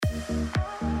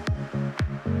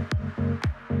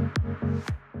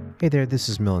Hey there, this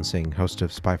is Millen Singh, host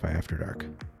of Spy-Fi After Dark.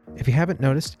 If you haven't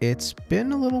noticed, it's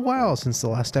been a little while since the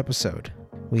last episode.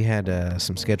 We had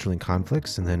some scheduling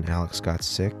conflicts, and then Alex got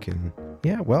sick, and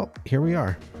yeah, well, here we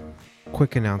are.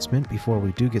 Quick announcement before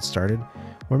we do get started.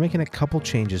 We're making a couple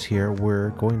changes here. We're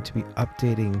going to be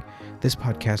updating this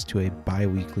podcast to a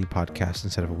bi-weekly podcast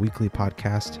instead of a weekly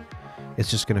podcast. It's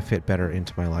just going to fit better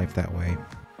into my life that way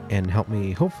and help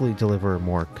me hopefully deliver a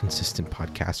more consistent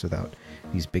podcast without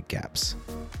these big gaps.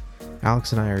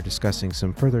 Alex and I are discussing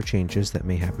some further changes that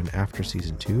may happen after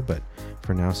Season 2, but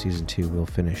for now, Season 2 will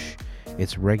finish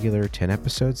its regular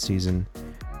 10-episode season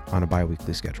on a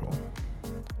bi-weekly schedule.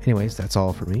 Anyways, that's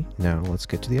all for me. Now, let's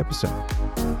get to the episode. I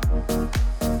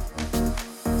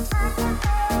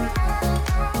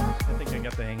think I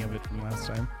got the hang of it from last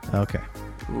time. Okay.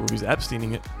 Ooh, he's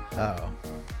abstaining it. Oh.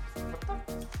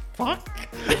 Fuck!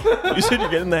 You said you're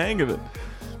getting the hang of it.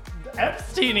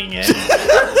 Abstaining it?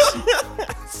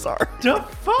 Sorry. The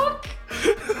fuck?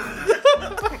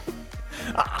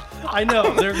 I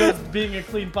know, there goes being a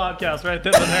clean podcast right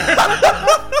then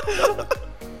and there.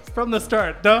 From the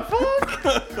start. The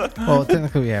fuck? Well,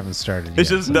 technically we haven't started yet. It's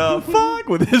just the fuck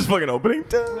with his fucking opening.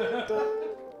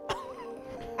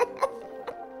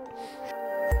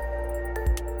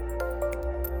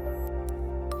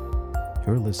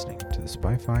 You're listening to the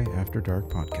Spy-Fi After Dark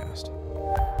podcast.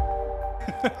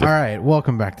 All right,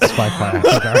 welcome back to Spy-Fi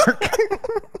After Dark.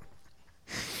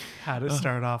 How to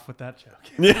start off with that joke.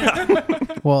 Yeah.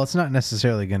 Well, it's not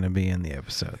necessarily going to be in the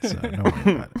episode, so don't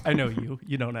worry about it. I know you.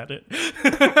 You don't edit.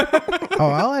 Oh,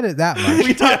 I'll edit that much.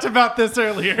 We talked about this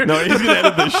earlier. No, he's gonna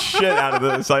edit the shit out of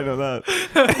this. I know that.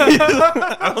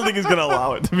 I don't think he's gonna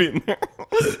allow it to be in there.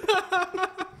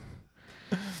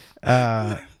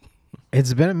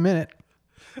 It's been a minute.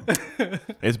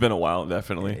 It's been a while,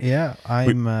 definitely. Yeah,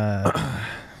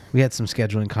 we had some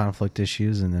scheduling conflict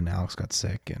issues, and then Alex got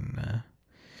sick, and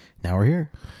now we're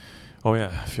here. Oh yeah,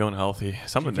 feeling healthy.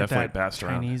 Something Did you get definitely that passed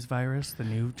around. Chinese virus, the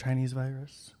new Chinese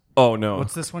virus. Oh no.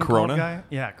 What's this one Corona? called, guy?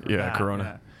 Yeah, Yeah,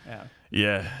 Corona. Yeah.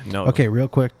 Yeah. No. Okay, real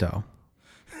quick though.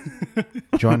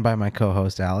 Joined by my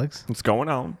co-host Alex What's going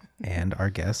on? and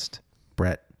our guest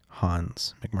Brett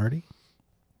Hans McMurdy,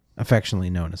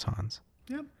 affectionately known as Hans.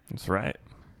 Yep. That's right.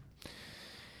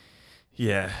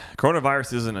 Yeah,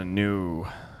 coronavirus isn't a new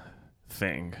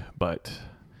thing, but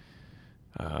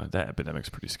that epidemic's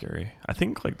pretty scary. I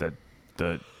think like the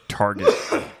target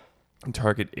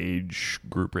age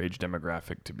group or age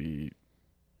demographic to be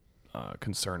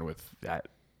concerned with that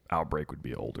outbreak would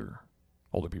be older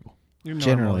people.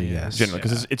 Generally, yes. Generally,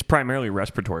 because it's primarily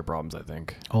respiratory problems, I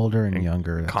think. Older and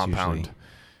younger. That's Compound. usually,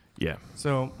 Yeah,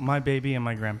 So my baby and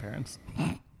my grandparents.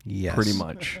 yes. pretty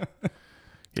much.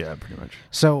 Yeah, pretty much.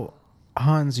 So,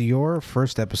 Hans, your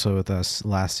first episode with us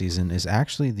last season is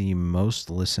actually the most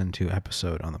listened to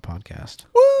episode on the podcast.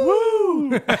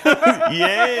 Woo!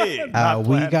 Yay!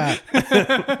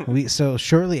 So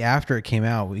shortly after it came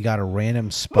out, we got a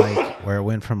random spike where it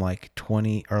went from like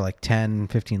 20 or like 10,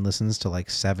 15 listens to like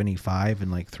 75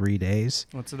 in like 3 days.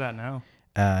 What's it at now?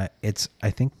 It's,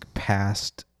 I think,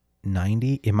 past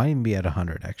 90. It might even be at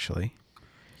 100 actually.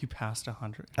 You passed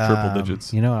 100. Triple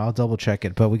digits. You know, I'll double check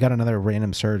it, but we got another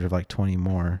random surge of like 20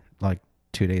 more like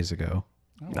 2 days ago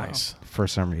Oh, wow. Nice. for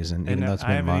some reason, even And though it's I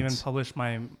been haven't even months. published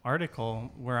my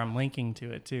article where I'm linking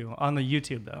to it too on the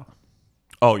YouTube though.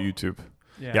 Oh, YouTube.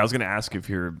 Yeah, I was gonna ask if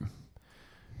you're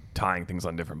tying things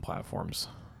on different platforms.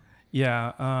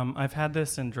 Yeah, I've had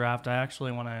this in draft. I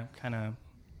actually want to kind of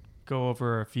go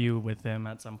over a few with him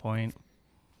at some point.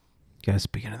 Gotta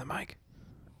speak into the mic.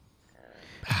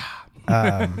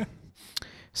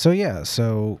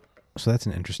 So that's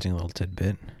an interesting little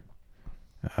tidbit.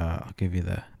 I'll give you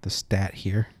the stat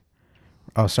here.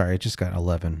 Oh, sorry, it just got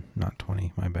 11, not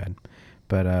 20. My bad.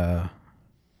 But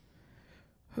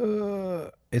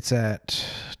it's at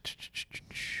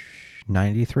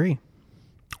 93.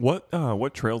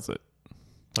 What trails it?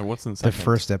 Like what's in The second?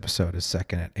 first episode is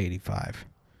second at 85.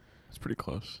 It's pretty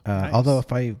close. Nice. Although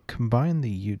if I combine the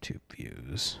YouTube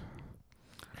views,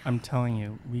 I'm telling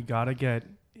you, we got to get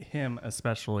him,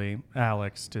 especially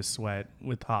Alex, to sweat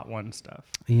with Hot One stuff.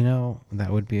 you know,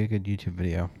 that would be a good YouTube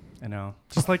video. I know.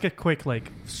 Just like a quick,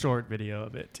 like, short video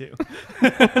of it, too.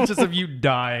 Just of you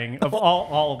dying, of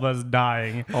all of us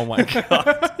dying. Oh my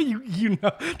god! you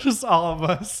know, just all of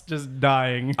us just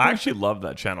dying. I actually love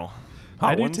that channel.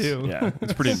 I do Ones? too. Yeah,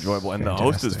 it's pretty enjoyable, and the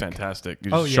host is fantastic.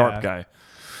 He's Oh, a sharp yeah. guy.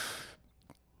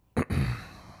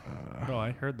 Oh,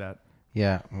 I heard that.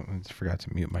 Yeah, I just forgot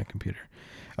to mute my computer.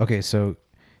 Okay, so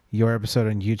your episode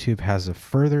on YouTube has a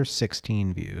further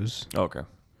 16 views. Okay.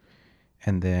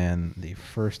 And then the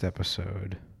first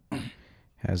episode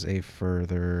has a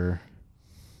further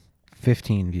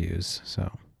 15 views.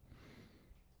 So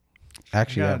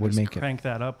actually, You that gotta would just make it. crank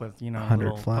that up with 100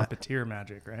 little flat. puppeteer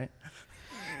magic, right?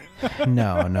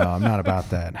 No, I'm not about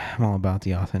that. I'm all about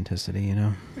the authenticity, you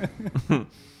know?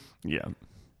 Yeah.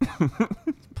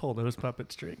 Pull those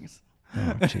puppet strings.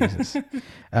 Oh, Jesus.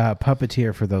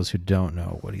 Puppeteer, for those who don't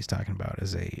know what he's talking about,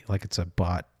 is it's a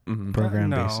bot program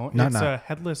based. No, it's a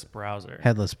headless browser.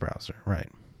 Headless browser, right.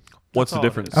 What's the all it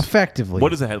difference? is. Effectively.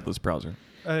 What is a headless browser?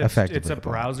 Effectively It's a a bot.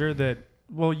 browser that,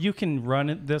 well, you can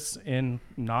run this in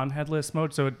non-headless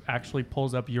mode, so it actually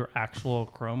pulls up your actual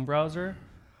Chrome browser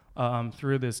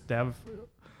through this dev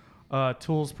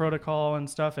tools protocol and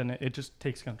stuff, and it just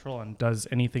takes control and does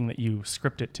anything that you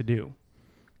script it to do.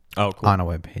 Oh, cool. on a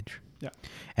web page? Yeah.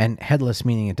 And headless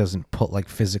meaning it doesn't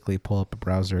physically pull up a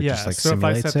browser. It just so if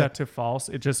I simulates set that it. to false,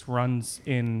 it just runs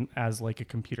in as like a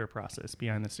computer process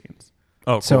behind the scenes.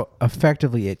 Oh, cool. So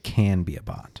effectively, it can be a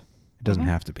bot. It doesn't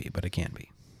have to be, but it can be.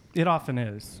 It often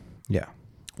is. Yeah.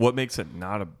 What makes it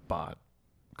not a bot?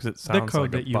 Because it sounds The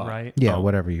code like a that you bot. write, Yeah, Oh.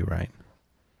 whatever you write.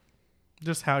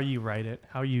 just how you write it,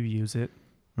 how you use it.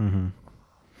 Mm-hmm.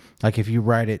 Like if you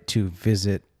write it to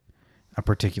visit a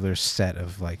particular set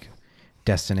of like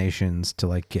destinations to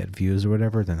like get views or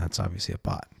whatever, then that's obviously a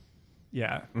bot.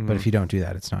 Yeah. But if you don't do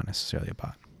that, it's not necessarily a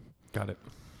bot. Got it.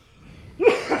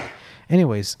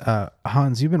 Anyways,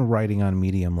 Hans, you've been writing on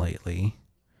Medium lately,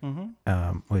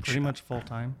 which Pretty much full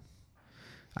time.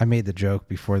 I made the joke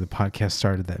before the podcast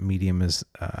started that Medium is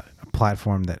a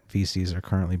platform that VCs are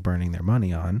currently burning their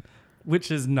money on,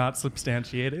 Which is not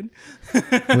substantiated.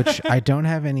 which I don't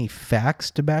have any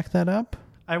facts to back that up.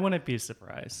 I wouldn't be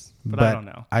surprised, but I don't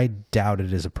know. I doubt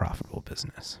it is a profitable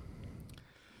business.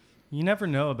 You never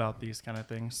know about these kind of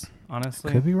things,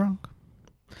 honestly. Could be wrong.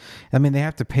 I mean, they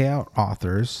have to pay out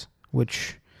authors,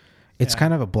 which it's Yeah.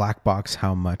 kind of a black box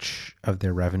how much of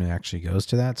their revenue actually goes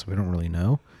to that, so we don't really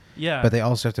know. Yeah. But they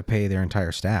also have to pay their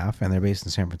entire staff, and they're based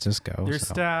in San Francisco. Their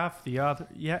so- staff, the author.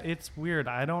 Yeah, it's weird.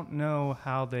 I don't know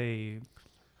how they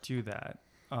do that.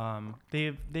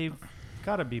 They've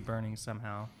got to be burning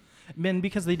somehow. Man,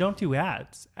 because they don't do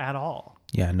ads at all.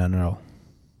 Yeah, no.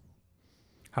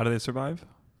 How do they survive?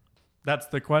 That's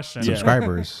the question. Yeah.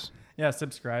 Subscribers. Yeah,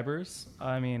 subscribers.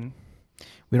 I mean,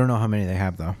 We don't know how many they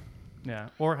have, though. yeah,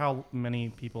 or how many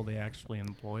people they actually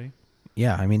employ.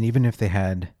 Yeah, I mean, even if they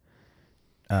had...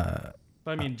 But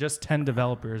I mean, just 10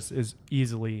 developers is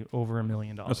easily over $1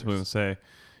 million. That's what I was going to say.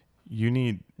 You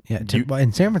need... Yeah, You- well,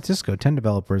 in San Francisco, 10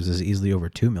 developers is easily over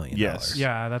 $2 million. Yes.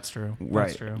 Yeah, that's true. Right.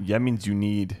 That's true. That means you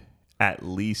need at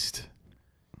least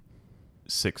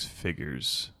 6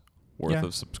 figures worth Yeah.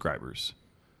 of subscribers.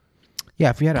 Yeah,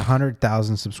 if you had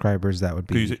 100,000 subscribers, that would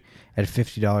Could you be say- at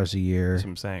 $50 a year. That's what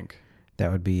I'm saying.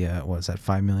 That would be what is that,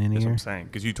 $5 million a That's what year? I'm saying.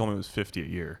 Because you told me it was 50 a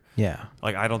year. Yeah,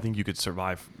 Like, I don't think you could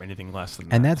survive anything less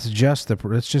than and that. that's just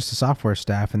the software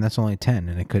staff, and that's only 10,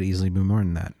 and it could easily be more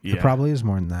than that. It Yeah. probably is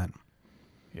more than that.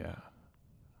 Yeah.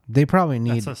 They probably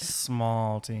need. That's a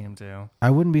small team, too. I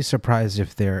wouldn't be surprised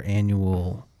if their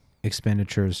annual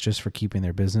expenditures just for keeping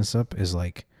their business up is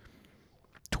like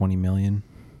 20 million,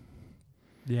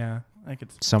 Yeah, I could.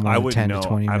 somewhere I in the would 10 know. to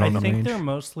 20 I I million don't know. think range. they're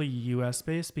mostly U.S.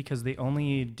 based because they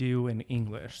only do in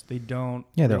English. They don't.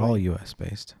 Yeah, they're really- all U.S.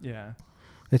 based. Yeah.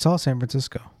 It's all San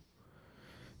Francisco.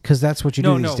 Because that's what you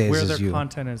do these days. where is their you.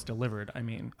 content is delivered. I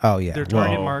mean, Oh yeah. their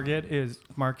target Whoa.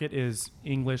 market is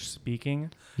English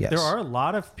speaking. Yes. There are a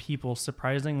lot of people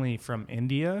surprisingly from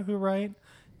India who write,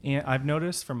 and I've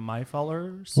noticed from my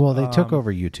followers. Well, they took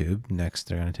over YouTube. Next,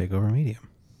 they're going to take over Medium.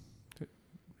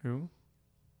 Who?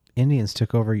 Indians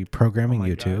took over programming Oh my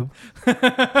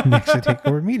YouTube. Next, they take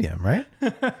over Medium, right?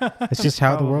 It's just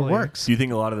how the world Probably. works. Do you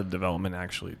think a lot of the development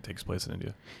actually takes place in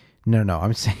India? No,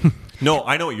 I'm saying No,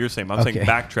 I know what you're saying. But I'm saying Okay.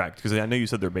 backtrack because I know you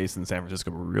said they're based in San Francisco,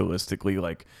 but realistically,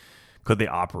 like, could they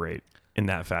operate in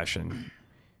that fashion?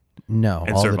 no.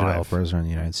 And All the survive. developers are in the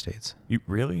United States. You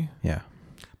really? Yeah.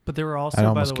 But there were I'd also, by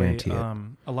almost the way, guarantee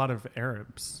it. a lot of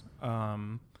Arabs.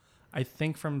 I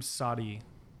think from Saudi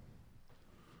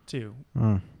too,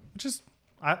 which is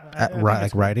I think Like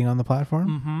it's writing on the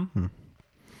platform. Mm-hmm.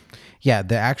 Yeah,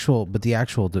 the actual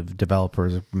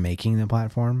developers making the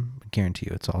platform, I guarantee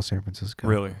you, it's all San Francisco.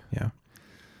 Really? Yeah.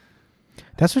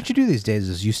 That's what you do these days.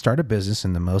 Is you start a business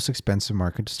in the most expensive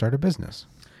market to start a business.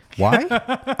 Why?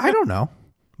 I don't know,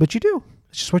 but you do.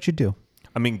 It's just what you do.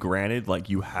 I mean, granted, like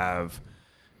you have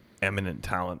eminent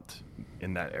talent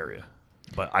in that area,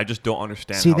 but I just don't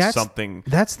understand See, how that's something.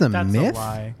 that's the That's myth. a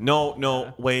lie.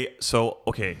 No, wait. So,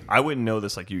 okay, I wouldn't know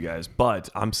this like you guys, but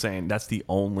I'm saying that's the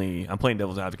only. I'm playing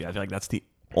devil's advocate. I feel like that's the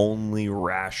only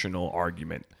rational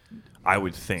argument I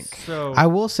would think. So I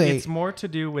will say it's more to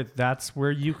do with that's where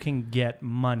you can get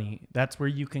money. That's where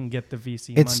you can get the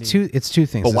VC it's money. two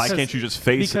things. But why Because- can't you just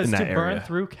face it in because that to burn area?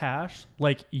 through cash,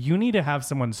 like you need to have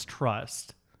someone's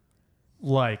trust,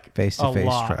 like Face-to-face a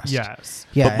lot. trust. Yes.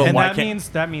 Yeah, But and why that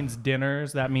can't- means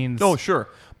dinners. That means No, sure.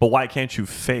 But why can't you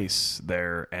face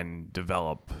there and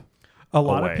develop? a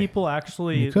lot away? of people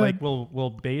actually You could. like will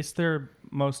base their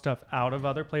most stuff out of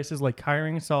other places, like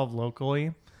Hiring Solved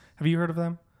locally. Have you heard of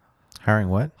them? hiring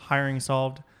what? Hiring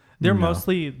Solved. They're No.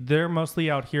 mostly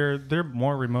out here. They're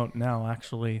more remote now,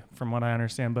 actually, from what I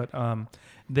understand. But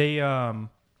they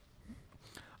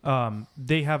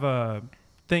have a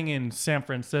thing in San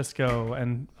Francisco,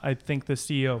 and I think the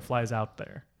CEO flies out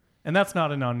there, and that's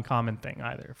not an uncommon thing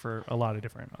either for a lot of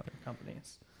different other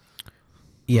companies.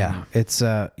 Yeah, it's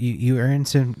you're in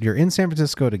San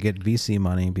Francisco to get VC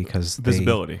money because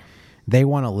Visibility. They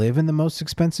want to live in the most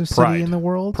expensive city Pride. in the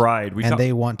world. Pride. And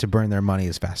they want to burn their money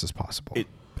as fast as possible.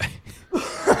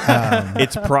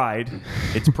 It's pride.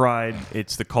 It's pride.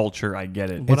 It's the culture. I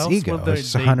get it. What It's else ego. would they,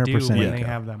 It's they 100% do when ego. they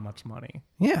have that much money?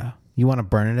 Yeah, you want to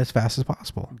burn it as fast as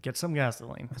possible. Get some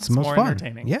gasoline. It's the most more fun.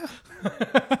 entertaining. Yeah,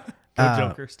 Go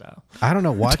Joker style. I don't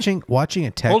know. Watching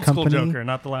a tech Old school company, Joker,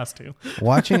 not the last two.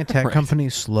 watching a tech company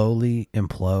slowly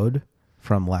implode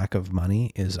from lack of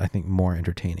money is, I think, more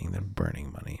entertaining than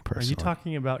burning money. Are Personally, you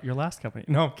talking about your last company?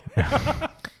 No, I'm kidding.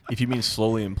 If you mean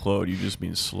slowly implode, you just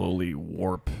mean slowly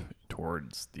warp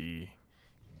towards the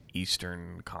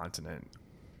eastern continent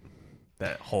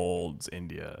that holds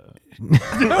India.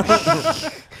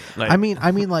 I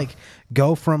mean, like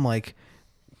go from like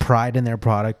pride in their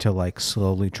product to like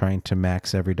slowly trying to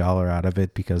max every dollar out of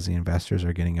it because the investors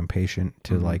are getting impatient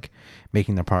to like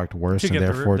making the product worse To and get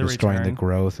the therefore the destroying the return.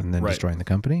 growth and then Right. destroying the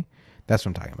company. That's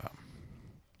what I'm talking about.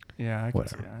 Yeah, I can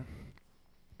Whatever. see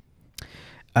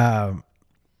that.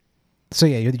 So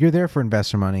yeah, you're there for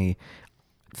investor money.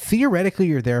 Theoretically,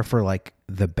 you're there for like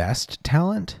the best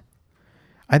talent.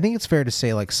 I think it's fair to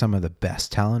say like some of the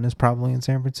best talent is probably in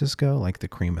San Francisco, like the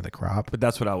cream of the crop. But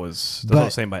that's what I was. That's what I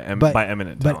was saying by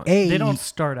eminent talent. But A, They don't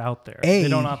start out there. A- They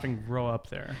don't often grow up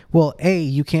there. well, A,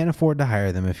 you can't afford to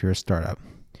hire them if you're a startup.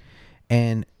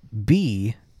 And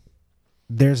B,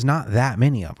 there's not that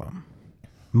many of them.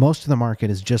 Most of the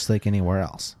market is just like anywhere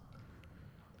else.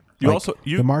 you Like, also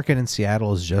the market in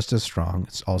Seattle is just as strong.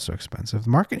 It's also expensive. The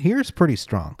market here is pretty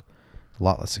strong. A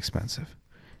lot less expensive.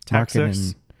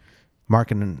 Texas.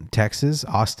 Market in Texas,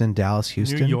 Austin, Dallas,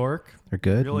 Houston. New York. They're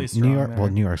good. Really New strong York. there. Well,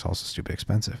 New York's also stupid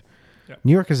expensive. Yeah.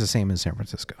 New York is the same as San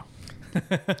Francisco.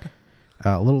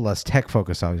 A little less tech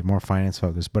focused, obviously, more finance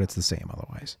focused, but it's the same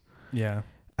otherwise. Yeah.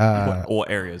 all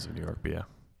areas of New York. But yeah,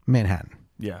 Manhattan.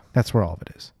 yeah, That's where all of it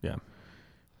is. yeah.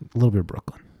 A little bit of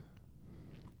Brooklyn.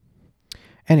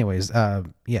 Anyways,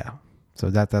 yeah. So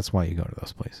that's why you go to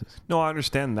those places. No, I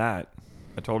understand that.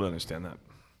 I totally understand that.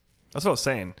 That's what I was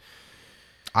saying.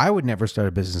 I would never start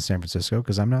a business in San Francisco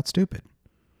because I'm not stupid.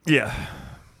 Yeah.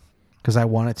 Because I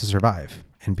want it to survive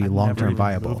and be I'd long never term even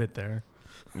viable. Move it there.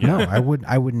 No, I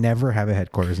would never have a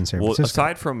headquarters in San Well, Francisco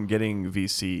aside from getting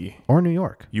VC, or New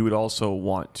York. you would also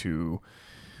want to,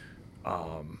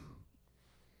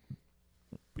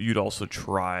 you'd also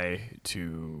try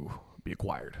to be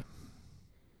acquired,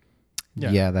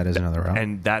 Yeah, that is another route.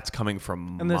 and that's coming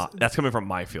from And this- that's coming from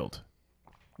my field,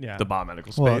 Yeah. the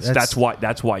biomedical space. Well,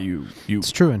 that's why you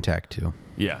It's true in tech too.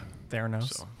 yeah.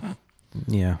 Theranos. So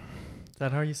Yeah, Is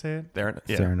that how you say it? there,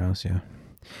 yeah. Theranos. Yeah,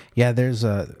 yeah.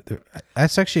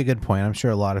 That's actually a good point. I'm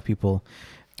sure a lot of people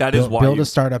That is why build you, a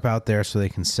startup out there so they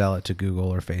can sell it to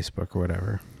Google or Facebook or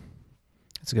whatever.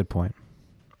 That's a good point.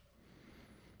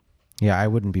 Yeah, I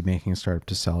wouldn't be making a startup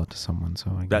to sell it to someone,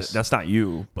 so I guess that's not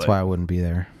you. But that's why I wouldn't be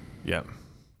there. yeah.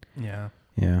 Yeah.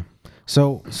 Yeah.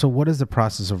 So what is the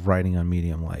process of writing on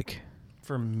Medium like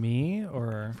For me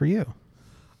or for you?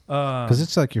 Because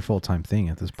it's like your full time thing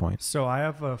at this point. so I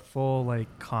have a full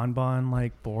like Kanban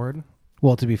like board.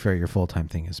 Well, to be fair, your full time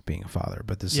thing is being a father,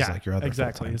 but this is like your other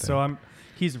exactly. full-time So thing.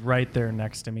 he's right there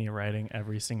next to me writing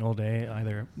every single day,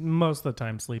 either most of the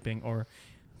time sleeping or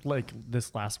like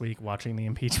this last week watching the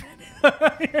impeachment.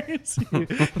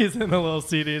 He's in the little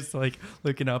seat, he's like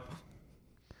looking up.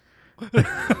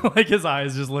 Like his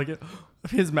eyes just look at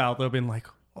his mouth open like,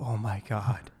 oh my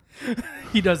God.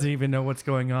 He doesn't even know what's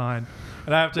going on.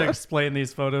 And I have to explain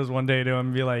these photos one day to him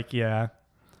and be like, yeah,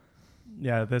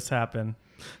 this happened.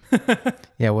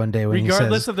 Yeah, one day when Regardless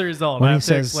he says, of the result, when I he have to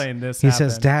says, explain this he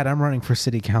happened. says, "Dad, I'm running for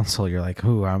city council." You're like,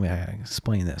 "Who? I mean, I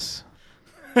explain this."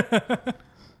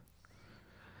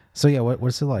 So yeah,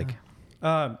 what's it like?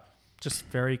 Just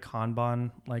very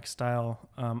Kanban like style.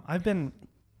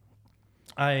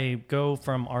 I go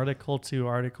from article to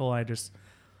article.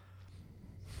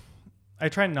 I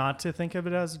try not to think of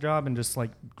it as a job and just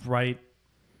like write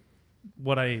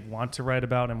what I want to write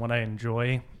about and what I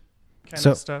enjoy kind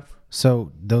of stuff.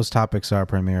 So those topics are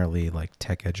primarily like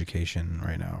tech education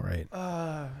right now,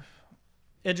 right?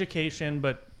 Education,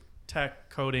 but tech,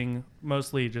 coding,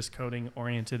 mostly just coding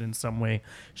oriented in some way,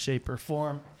 shape, or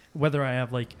form. Whether I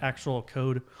have like actual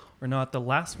code or not. The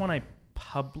last one I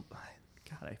God,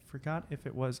 I forgot if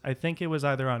it was. I think it was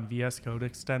either on VS Code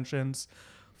extensions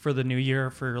for the new year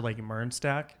for like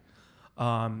MERNstack.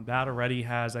 That already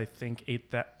has, I think,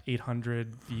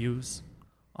 800 views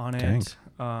on it.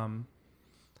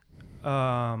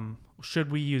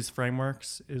 Should we use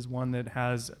frameworks is one that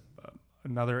has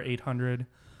another 800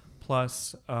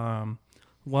 plus.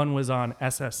 One was on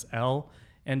SSL,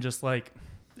 and just like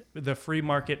the free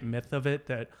market myth of it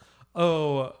that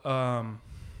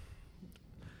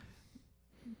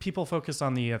people focus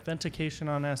on the authentication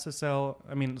on SSL.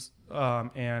 I mean,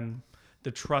 and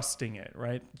the trusting it,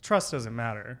 right? Trust doesn't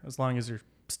matter as long as your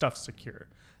stuff's secure.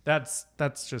 That's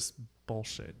just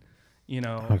bullshit,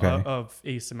 of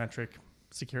asymmetric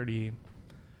security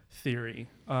theory.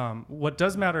 What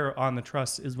does matter on the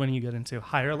trust is when you get into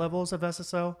higher levels of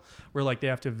SSL, where like they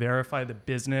have to verify the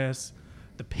business,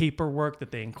 the paperwork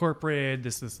that they incorporated,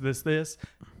 this.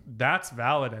 That's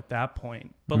valid at that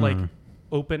point. But like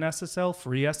open SSL,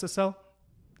 free SSL,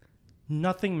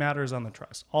 nothing matters on the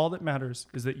trust. All that matters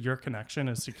is that your connection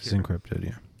is secure. It's encrypted,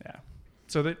 yeah. Yeah.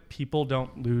 So that people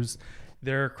don't lose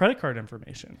their credit card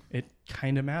information. It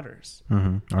kind of matters.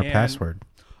 Mm-hmm. Or password.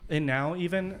 And now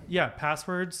even,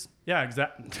 passwords. Yeah,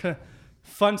 exactly.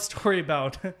 Fun story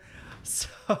about,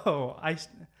 so I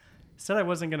said I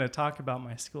wasn't going to talk about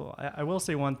my school. I will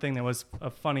say one thing that was a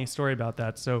funny story about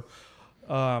that. So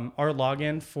our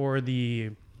login for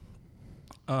the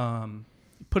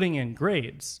putting in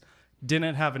grades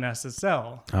didn't have an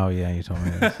SSL. Oh, yeah, you told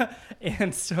me this.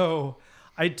 And so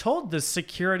I told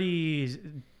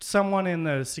someone in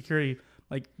the security,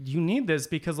 like, you need this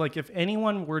because, like, if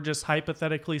anyone were just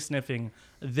hypothetically sniffing,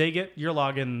 they get your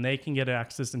login and they can get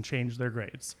access and change their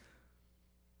grades.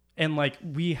 And, like,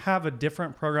 we have a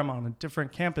different program on a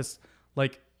different campus.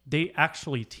 Like, they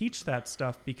actually teach that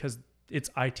stuff because it's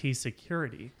IT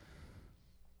security.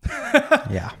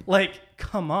 Yeah. Like,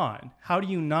 come on. How do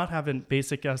you not have a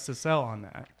basic SSL on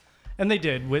that? And they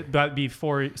did, but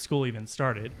before school even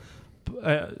started,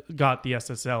 got the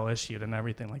SSL issued and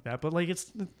everything like that. But, like,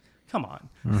 come on.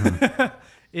 Mm-hmm.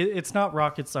 It's not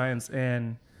rocket science.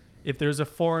 And if there's a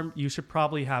form, you should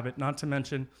probably have it. Not to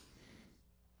mention,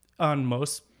 on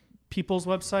most people's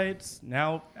websites,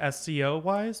 now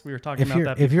SEO-wise, we were talking about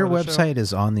that before if your the website show.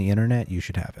 is on the internet, you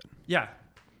should have it. Yeah.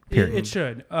 It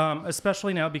should,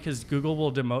 especially now because Google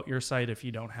will demote your site if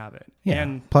you don't have it. Yeah.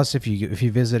 And plus, if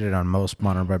you visit it on most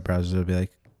modern web browsers, it'll be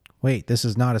like, wait, this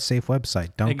is not a safe website.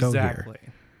 Don't go here. Exactly.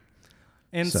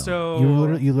 And so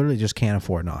you literally just can't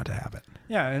afford not to have it.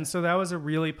 Yeah, and so that was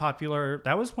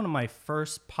that was one of my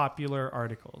first popular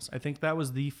articles. I think that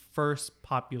was the first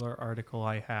popular article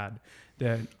I had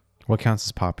that. What counts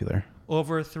as popular?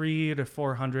 Over 300 to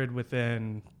 400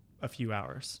 within a few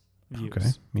hours. Views. Okay.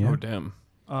 Yeah. Oh, damn.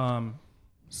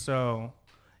 So,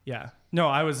 yeah. No,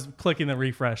 I was clicking the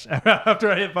refresh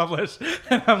after I hit publish,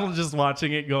 and I'm just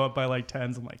watching it go up by like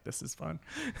tens. I'm like, this is fun.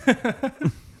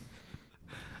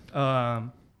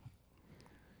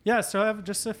 Yeah, so I have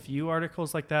just a few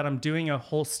articles like that. I'm doing a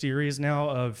whole series now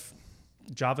of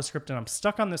JavaScript, and I'm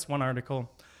stuck on this one article.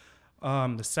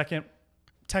 The second,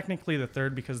 technically the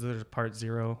third because there's part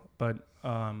 0, but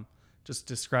just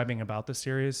describing about the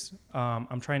series.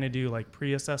 I'm trying to do like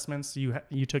pre-assessments.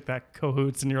 You took that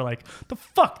Cahoots and you're like, the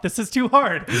fuck, this is too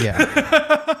hard. Yeah.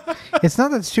 It's not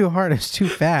that it's too hard, it's too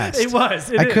fast. It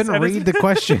was. I couldn't read the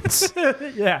questions.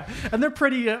 Yeah. And they're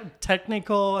pretty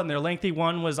technical and they're lengthy.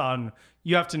 One was on,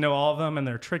 you have to know all of them and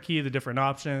they're tricky, the different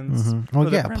options. Mm-hmm.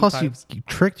 Well, yeah. Plus you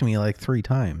tricked me like 3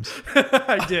 times.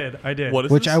 I did. What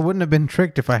is Which this? I wouldn't have been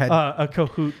tricked if I had a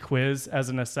Kahoot quiz as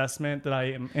an assessment that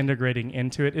I am integrating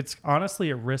into it. It's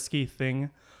honestly a risky thing.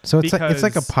 So it's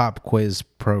like a pop quiz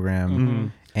program, Mm-hmm.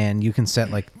 and you can set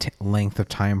like length of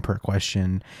time per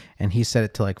question. And he set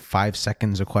it to like 5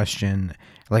 seconds a question.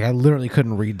 Like I literally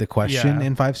couldn't read the question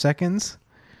in 5 seconds.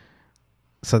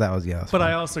 So that was But fun.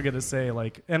 I also got to say,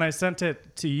 like, and I sent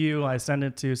it to you. I sent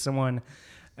it to someone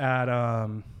at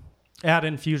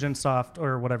Infusionsoft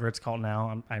or whatever it's called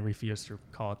now. I refuse to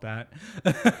call it that.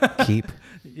 Keep.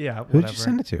 Yeah. Whatever. Who'd you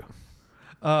send it to?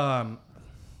 God,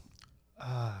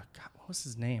 what was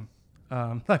his name?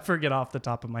 I forget off the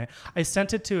top of my. I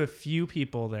sent it to a few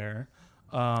people there.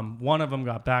 One of them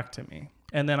got back to me,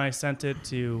 and then I sent it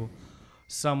to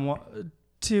someone. What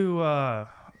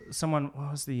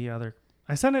was the other?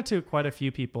 I sent it to quite a few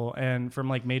people, and from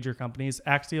like major companies.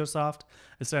 Axiosoft,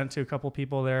 I sent it to a couple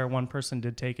people there. One person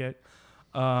did take it.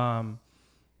 And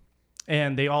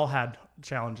they all had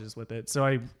challenges with it. So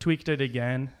I tweaked it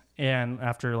again. And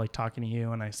after like talking to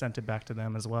you, and I sent it back to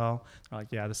them as well. They're like,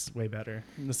 yeah, this is way better.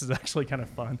 This is actually kind of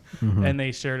fun. And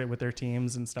they shared it with their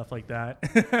teams and stuff like that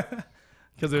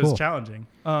because it was challenging.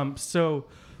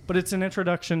 But it's an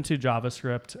introduction to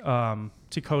JavaScript,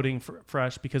 to coding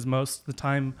fresh, because most of the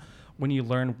time when you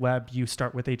learn web, you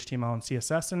start with HTML and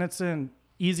CSS, and it's an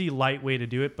easy, light way to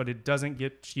do it, but it doesn't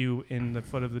get you in the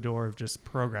foot of the door of just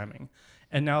programming.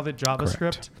 And now that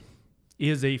JavaScript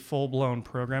is a full-blown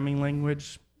programming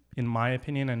language, in my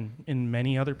opinion, and in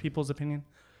many other people's opinion,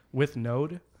 with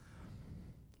Node,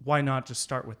 why not just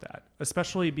start with that?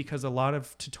 Especially because a lot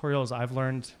of tutorials I've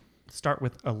learned start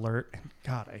with alert.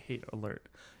 God, I hate alert.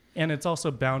 And it's also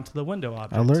bound to the window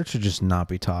object. Alert should just not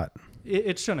be taught.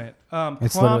 It shouldn't.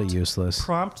 It's literally useless.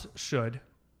 Prompt should.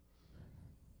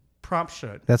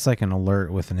 That's like an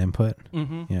alert with an input?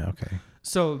 Mm-hmm. Yeah, okay.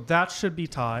 So that should be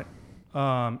taught.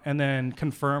 And then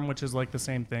confirm, which is like the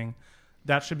same thing.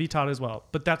 That should be taught as well.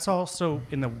 But that's also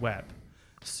in the web.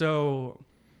 So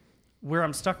where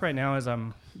I'm stuck right now is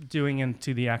I'm doing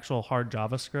into the actual hard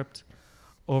JavaScript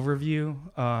overview.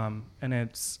 And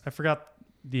it's, I forgot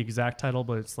the exact title,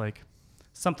 but it's like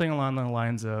something along the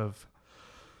lines of,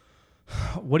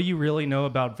 what do you really know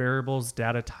about variables,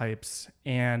 data types,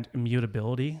 and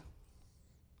immutability?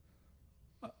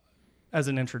 As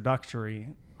an introductory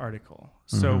article.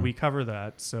 So we cover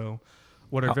that. So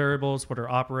what are variables? What are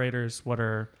operators?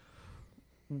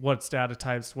 What's data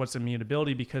types? What's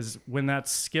immutability? Because when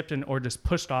that's skipped or just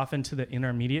pushed off into the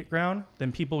intermediate ground,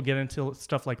 then people get into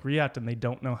stuff like React and they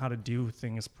don't know how to do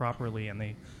things properly, and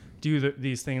they do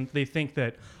these things. They think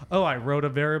that, oh, I wrote a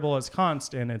variable as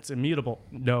const and it's immutable.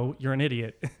 No, you're an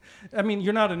idiot. I mean,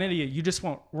 you're not an idiot. You just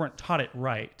weren't taught it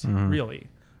right, really.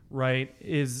 Right?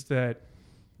 Is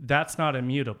that's not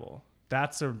immutable.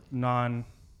 That's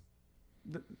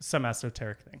some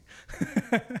esoteric thing.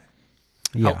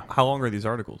 Yeah. How long are these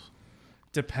articles?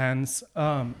 Depends.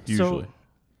 Usually. So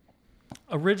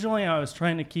originally I was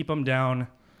trying to keep them down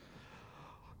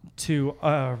to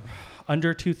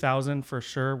under 2,000 for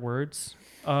sure words.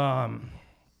 And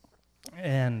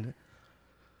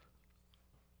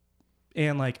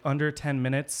like under 10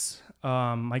 minutes.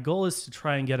 My goal is to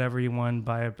try and get everyone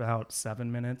by about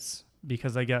 7 minutes,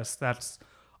 because I guess that's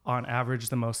on average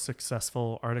the most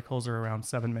successful articles are around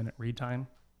 7-minute read time.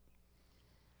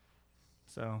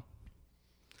 So,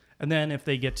 and then if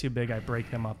they get too big, I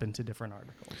break them up into different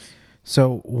articles.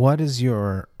 So what is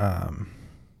your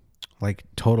like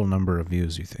total number of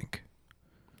views, you think?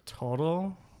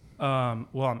 Total? Well,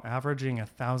 I'm averaging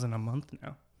 1,000 a month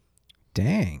now.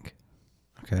 Dang.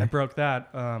 Okay. I broke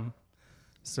that.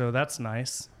 So that's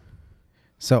nice.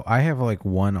 So I have like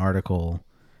one article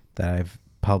that I've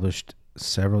published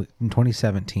in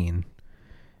 2017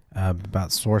 about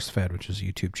SourceFed, which is a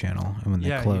YouTube channel, and when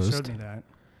they closed, you showed me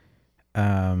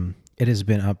that. It has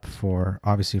been up for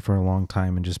a long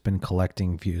time and just been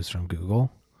collecting views from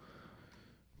Google,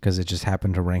 because it just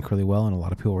happened to rank really well and a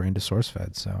lot of people were into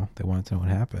SourceFed, so they wanted to know what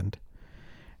happened.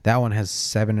 That one has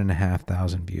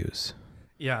 7,500 views.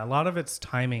 Yeah, a lot of it's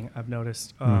timing, I've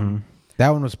noticed. That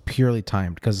one was purely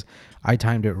timed because I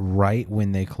timed it right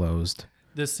when they closed.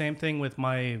 The same thing with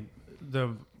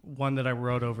the one that I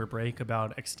wrote over break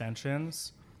about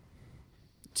extensions.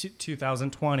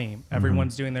 2020,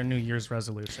 everyone's doing their New Year's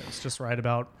resolutions. Just write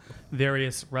about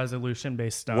various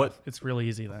resolution-based stuff. It's really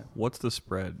easy then. What's the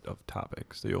spread of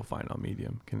topics that you'll find on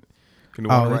Medium? Can you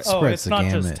it's not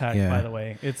just tech, by the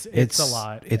way. It's a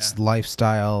lot. It's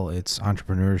lifestyle. It's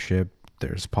entrepreneurship.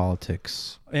 There's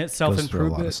politics. It's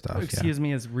self-improvement. A lot of stuff.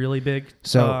 Is really big.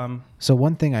 So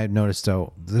one thing I've noticed,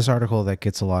 though, this article that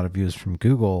gets a lot of views from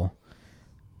Google,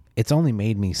 it's only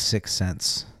made me 6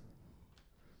 cents,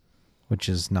 which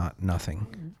is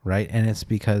nothing, right? And it's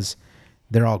because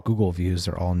they're all Google views.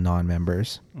 They're all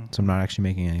non-members. So I'm not actually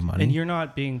making any money. And you're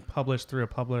not being published through a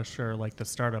publisher like the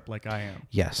startup like I am.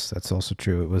 Yes, that's also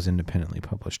true. It was independently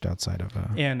published outside of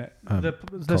And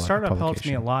the startup helped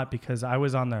me a lot because I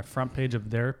was on the front page of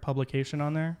their publication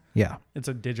on there. Yeah. It's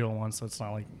a digital one, so it's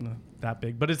not like that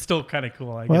big, but it's still kind of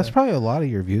cool. Well, that's probably a lot of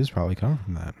your views probably come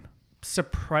from that.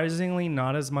 Surprisingly,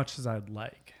 not as much as I'd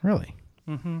like. Really?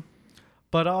 Mm-hmm.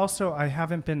 But also, I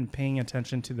haven't been paying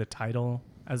attention to the title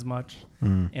as much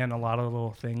and a lot of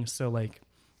little things. So like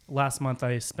last month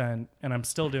I spent, and I'm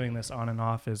still doing this on and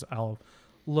off, is I'll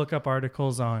look up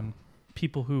articles on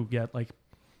people who get like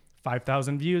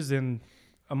 5,000 views in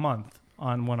a month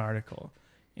on one article,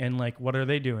 and like what are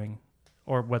they doing,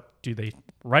 or what do they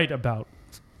write about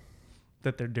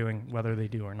that they're doing, whether they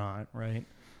do or not, right?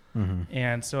 Mm-hmm.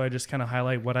 And so I just kind of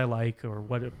highlight what I like or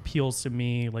what appeals to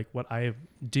me, like what I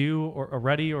do or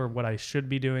already or what I should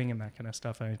be doing and that kind of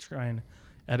stuff. And I try and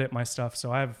edit my stuff.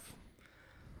 So I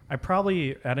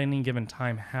probably at any given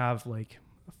time have like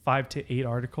 5 to 8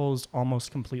 articles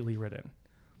almost completely written.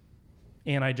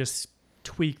 And I just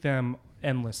tweak them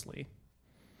endlessly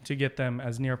to get them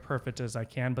as near perfect as I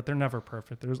can, but they're never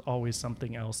perfect. There's always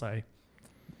something else I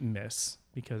miss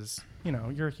because,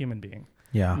 you're a human being.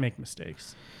 Yeah. You make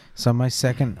mistakes. So my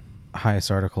second highest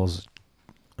article is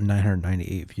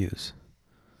 998 views.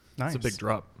 Nice. It's a big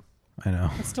drop. I know.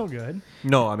 It's still good.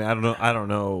 No, I mean I don't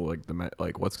know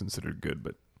like what's considered good,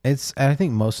 but I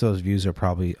think most of those views are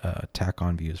probably tack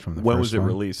on views from the when first was it one.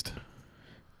 released?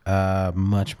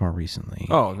 Much more recently.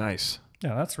 Oh, nice.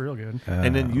 Yeah, that's real good.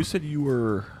 And then you said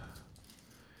you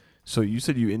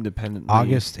independently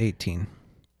August 18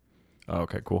 Oh,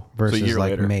 okay, cool. versus so a year like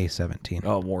later. May 17.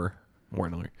 Oh, more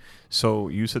another. So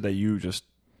you said that you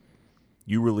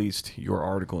released your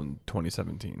article in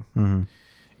 2017, Mm-hmm.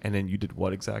 and then you did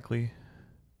what exactly?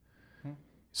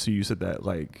 So you said that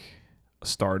like a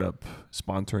startup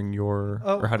sponsoring your,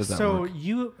 or how does that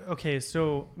work?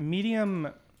 So Medium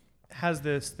has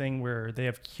this thing where they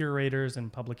have curators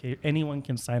and anyone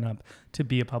can sign up to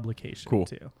be a publication Cool.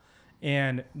 too.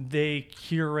 And they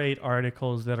curate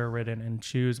articles that are written and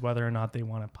choose whether or not they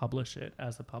want to publish it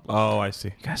as a publisher. Oh, I see.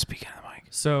 You guys speak on the mic.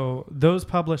 So those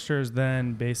publishers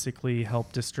then basically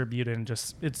help distribute it and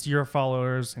it's your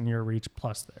followers and your reach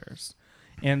plus theirs.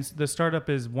 And the startup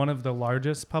is one of the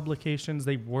largest publications.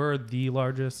 They were the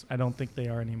largest. I don't think they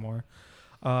are anymore.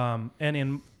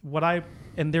 And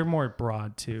they're more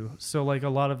broad too. So like a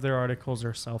lot of their articles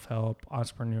are self-help,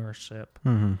 entrepreneurship,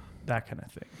 Mm-hmm. that kind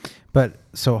of thing. But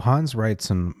so Hans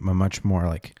writes in a much more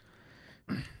like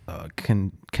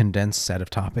condensed set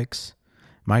of topics.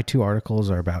 My 2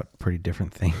 articles are about pretty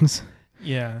different things.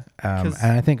 Yeah. And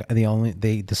I think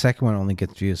the second one only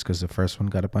gets views because the first one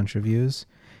got a bunch of views,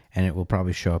 and it will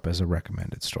probably show up as a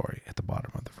recommended story at the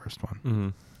bottom of the first one. Mm-hmm.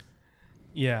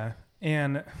 Yeah.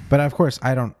 But of course,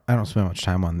 I don't spend much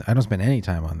time on. I don't spend any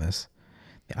time on this.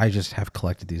 I just have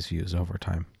collected these views over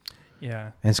time.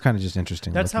 Yeah. And it's kind of just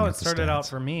interesting. That's how looking it at the started out stats.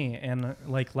 for me. And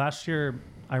like last year,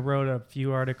 I wrote a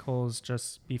few articles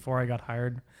just before I got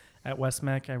hired at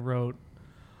Westmec. I wrote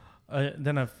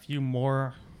then a few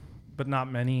more, but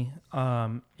not many.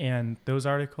 And those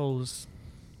articles,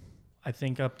 I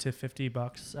think up to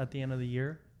 $50 at the end of the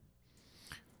year.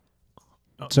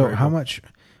 So how much?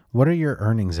 What are your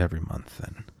earnings every month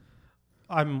then?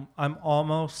 I'm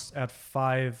almost at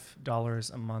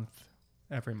 $5 a month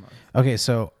every month. Okay,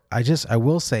 so I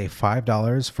will say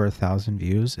 $5 for 1,000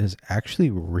 views is actually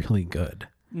really good.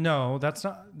 No, that's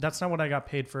not what I got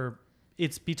paid for.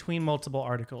 It's between multiple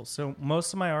articles. So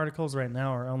most of my articles right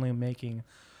now are only making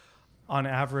on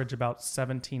average about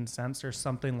 17 cents or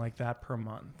something like that per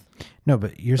month. No,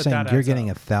 but you're But saying that you're adds getting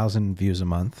up. 1,000 views a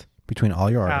month between all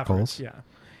your articles, Average, yeah.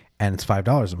 and it's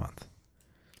 $5 a month.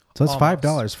 So it's Almost.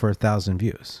 $5 for 1,000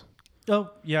 views. Oh,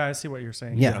 yeah, I see what you're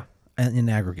saying. Yeah, and in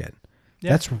aggregate,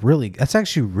 Yeah. that's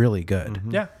actually really good.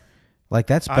 Mm-hmm. Yeah. Like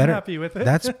that's I'm better. happy with it.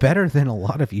 That's better than a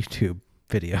lot of YouTube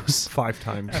videos. 5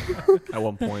 times at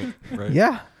one point, right?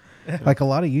 Yeah, like a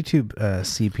lot of YouTube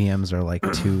CPMs are like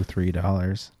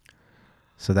 $2-3.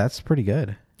 So that's pretty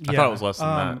good. I thought it was less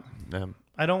than that. Yeah.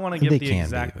 I don't want to They give the can be,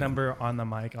 exact but- number on the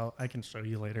mic. I can show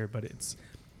you later, but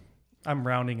I'm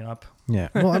rounding up. Yeah.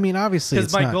 Well, I mean, obviously, Because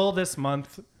it's my not, goal this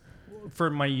month for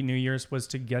my New Year's was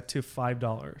to get to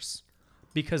 $5.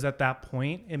 Because at that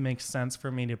point, it makes sense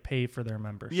for me to pay for their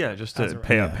membership. Yeah, just as to a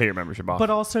pay writer. your membership off. But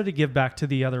also to give back to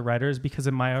the other writers, because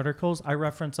in my articles, I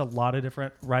reference a lot of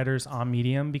different writers on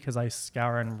Medium because I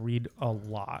scour and read a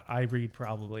lot. I read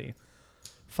probably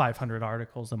 500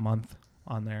 articles a month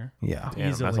on there. yeah. Damn,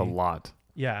 that's a easily. lot.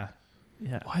 Yeah.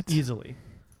 Yeah. What? Easily.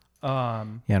 Yeah, I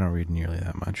don't read nearly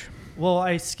that much. Well,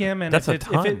 I skim and That's a if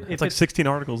ton. if It's like 16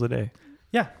 articles a day.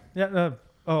 Yeah.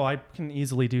 I can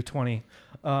easily do 20.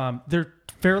 They're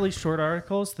fairly short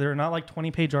articles. They're not like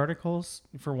 20-page articles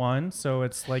for one. So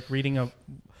it's like reading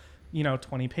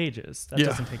 20 pages. That Yeah.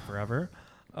 doesn't take forever.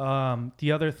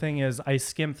 The other thing is I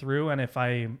skim through, and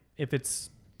if it's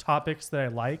topics that I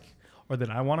like or that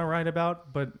I want to write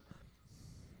about, but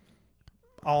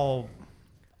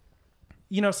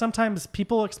sometimes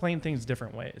people explain things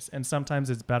different ways, and sometimes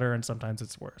it's better and sometimes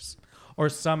it's worse. Or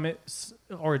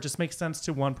it just makes sense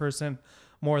to one person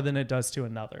more than it does to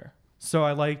another. So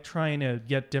I like trying to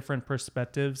get different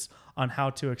perspectives on how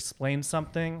to explain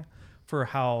something for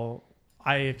how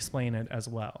I explain it as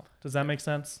well. Does that make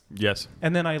sense? Yes.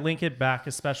 And then I link it back,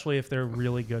 especially if they're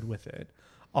really good with it.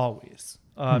 always,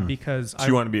 because So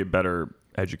you want to be a better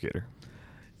educator.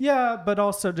 Yeah, but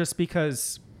also just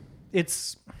because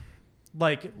it's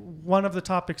like one of the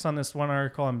topics on this one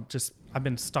article I've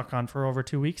been stuck on for over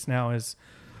 2 weeks now is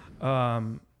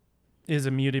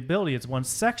immutability. It's one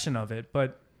section of it,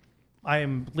 but I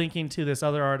am linking to this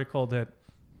other article that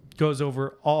goes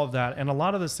over all of that and a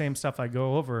lot of the same stuff I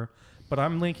go over, but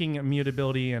I'm linking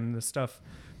immutability and the stuff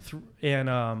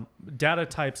and data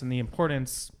types and the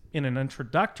importance in an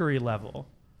introductory level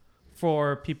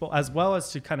for people, as well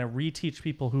as to kind of reteach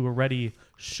people who already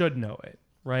should know it,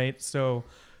 right? So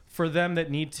for them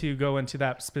that need to go into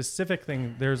that specific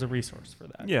thing, there's a resource for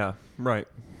that. Yeah, right.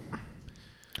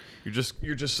 You're just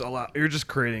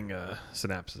creating a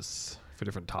synapses for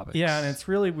different topics. Yeah, and it's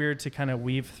really weird to kind of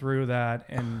weave through that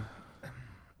and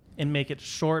make it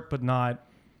short, but not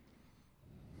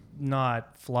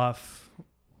fluff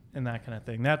and that kind of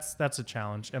thing. That's a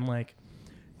challenge. And like,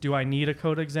 do I need a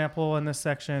code example in this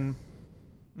section?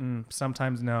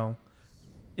 Sometimes no.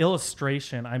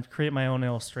 Illustration. I create my own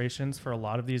illustrations for a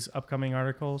lot of these upcoming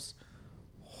articles.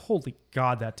 Holy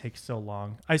God, that takes so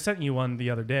long. I sent you one the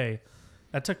other day.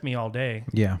 That took me all day.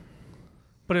 Yeah.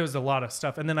 But it was a lot of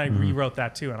stuff. And then I rewrote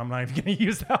that too, and I'm not even going to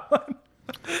use that one.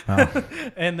 Oh.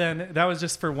 And then that was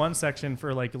just for one section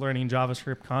for like learning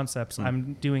JavaScript concepts.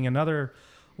 I'm doing another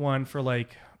one for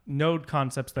like node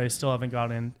concepts that I still haven't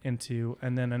gotten into,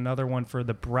 and then another one for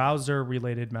the browser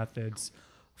related methods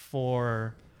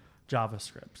for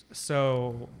JavaScript.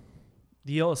 So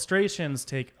the illustrations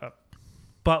take a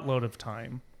buttload of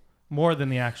time, more than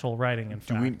the actual writing. In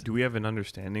fact, do we have an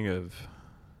understanding of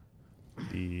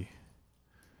the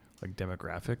like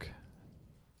demographic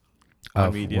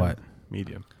Of medium? what?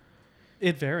 Medium.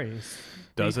 it varies.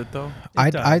 Does it though?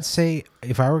 I'd say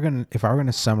if I were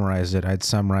gonna summarize it, I'd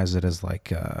summarize it as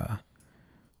like a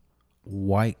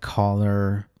white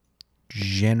collar,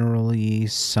 generally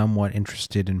somewhat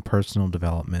interested in personal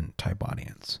development type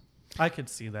audience. I could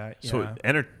see that. Yeah. So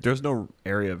there's no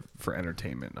area for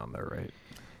entertainment on there, right?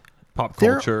 Pop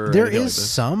There culture. is anything like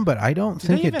this? some, but I don't Do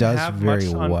think they it even does have very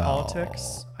much on well.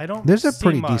 politics? I don't. There's a see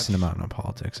pretty much. decent amount on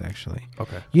politics, actually.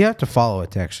 Okay. You have to follow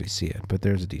it to actually see it, but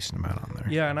there's a decent amount on there.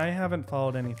 Yeah, and I haven't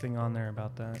followed anything on there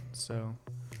about that. So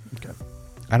Okay.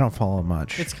 I don't follow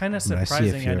much. it's kind of but I see a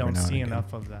surprising few I every don't now and see again.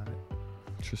 enough of that,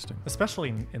 Interesting.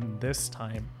 especially in this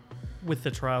time with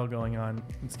the trial going on.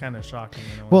 It's kind of shocking.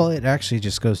 In a way. Well, it actually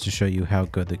just goes to show you how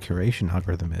good the curation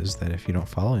algorithm is, that if you don't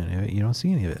follow any of it, you don't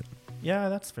see any of it. yeah,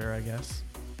 that's fair, I guess.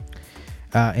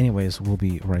 Anyways, we'll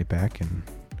be right back in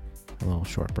a little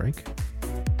short break.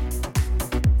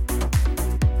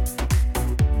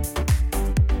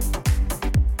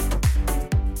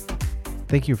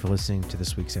 Thank you for listening to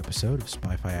this week's episode of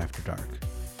Spy-Fi After Dark.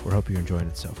 We hope you're enjoying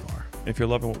it so far. If you're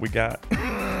loving what we got,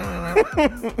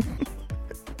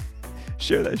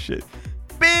 share that shit,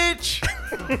 bitch.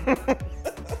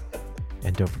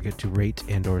 And don't forget to rate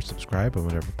and or subscribe on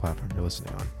whatever platform you're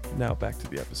listening on. Now back to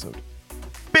the episode,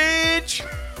 bitch.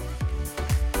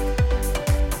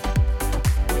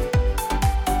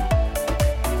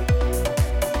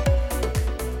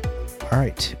 All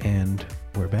right, and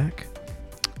we're back.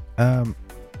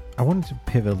 I wanted to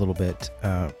pivot a little bit.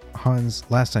 Hans,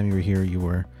 last time you were here, you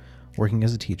were working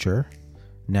as a teacher.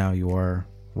 Now you are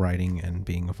writing and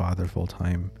being a father full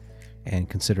time and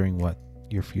considering what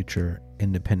your future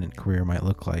independent career might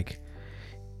look like.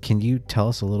 Can you tell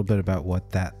us a little bit about what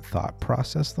that thought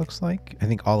process looks like? I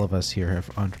think all of us here have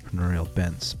entrepreneurial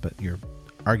bents, but you're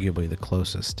arguably the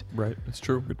closest. Right. That's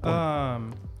true. Good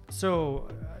point. So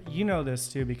you know this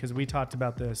too because we talked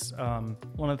about this.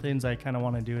 One of the things I kind of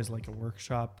want to do is like a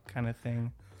workshop kind of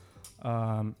thing.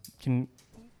 Can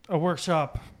a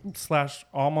workshop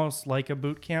 / almost like a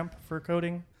boot camp for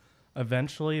coding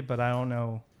eventually, but I don't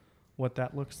know what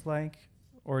that looks like.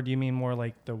 Or do you mean more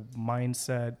like the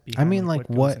mindset behind I mean, like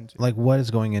goes into it? what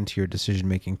is going into your decision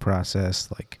making process?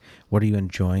 Like, what are you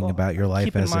enjoying about your life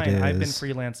keep in as mind, it is? I've been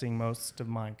freelancing most of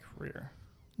my career.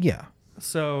 Yeah.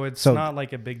 So it's So- not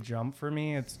like a big jump for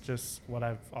me. It's just what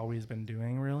I've always been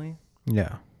doing, really.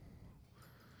 Yeah.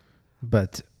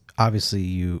 But obviously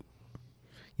you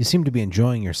seem to be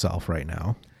enjoying yourself right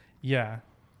now. Yeah.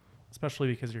 Especially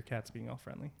because your cat's being all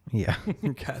friendly. Yeah.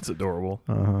 Your cat's adorable.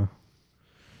 Uh-huh.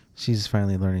 She's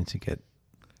finally learning to get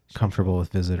comfortable with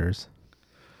visitors.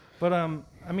 But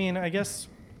I mean, I guess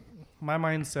my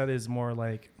mindset is more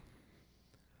like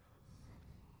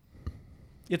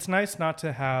it's nice not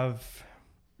to have,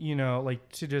 like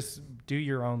to just do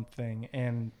your own thing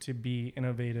and to be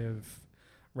innovative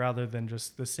rather than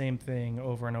just the same thing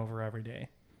over and over every day.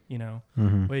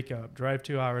 Mhm. Wake up, drive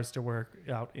 2 hours to work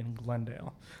out in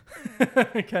Glendale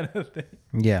kind of thing.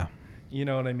 Yeah. You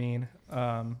know what I mean?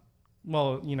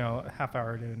 Well, a half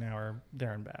hour to an hour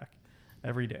there and back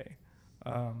every day.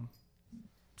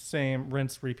 Same,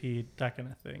 rinse, repeat, that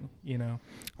kind of thing,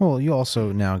 Well, you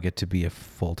also now get to be a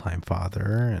full-time father,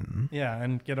 and Yeah,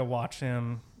 and get to watch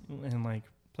him and like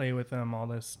play with him, all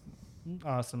this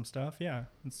awesome stuff. Yeah,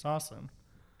 it's awesome.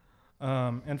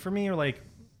 And for me, like,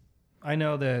 I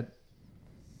know that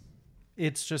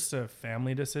it's just a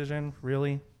family decision,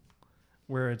 really,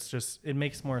 where it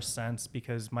makes more sense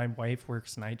because my wife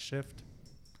works night shift.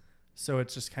 So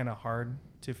it's just kind of hard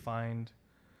to find,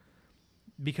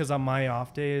 because on my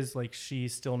off days, like, she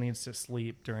still needs to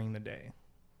sleep during the day.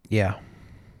 yeah.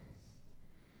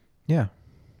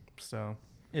 So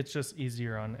it's just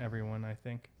easier on everyone, I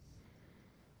think.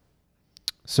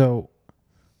 So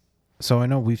I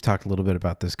know we've talked a little bit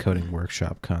about this coding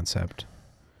workshop concept.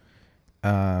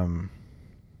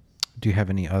 Do you have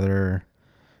any other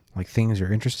like things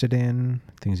you're interested in?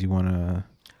 Things you want to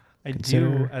I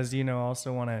consider? do, as you know,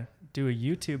 also want to do a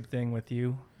YouTube thing with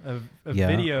you, a Yeah.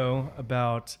 video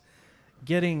about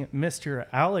getting Mr.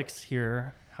 Alex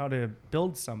here, how to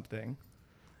build something.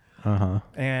 Uh-huh.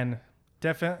 And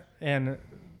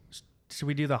should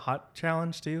we do the hot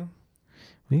challenge too?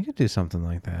 We could do something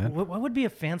like that. What would be a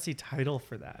fancy title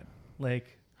for that?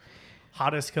 Like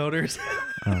hottest coders?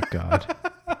 Oh God.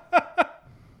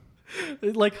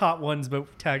 Like hot ones,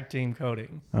 but tag team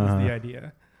coding is Uh-huh. the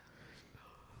idea.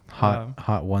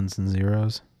 Hot ones and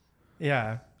zeros.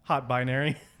 Yeah. Hot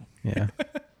binary. Yeah.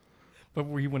 But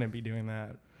we wouldn't be doing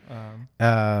that.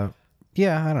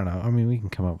 Yeah, I don't know. I mean, we can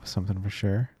come up with something for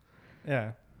sure.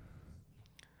 Yeah.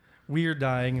 We're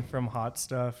dying from hot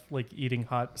stuff, like eating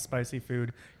hot, spicy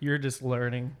food. You're just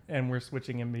learning, and we're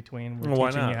switching in between. We're Why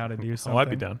teaching not? you how to do something. Oh, I'd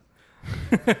be down.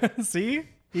 See?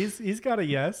 He's got a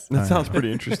yes. That sounds pretty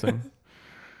interesting.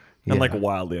 Yeah. And like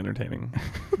wildly entertaining.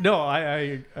 No,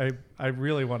 I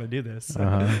really want to do this.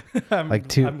 Uh-huh.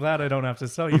 I'm glad I don't have to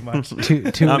sell you much. two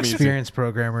I'm easy. experienced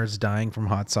programmers dying from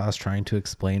hot sauce trying to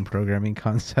explain programming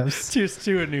concepts. Just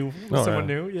to someone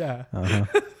yeah. new. Yeah. Uh-huh.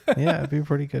 Yeah, it'd be a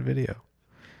pretty good video.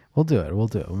 We'll do it.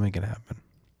 We'll make it happen.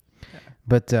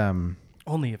 But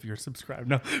Only if you're subscribed.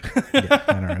 No. yeah,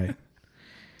 I know, right?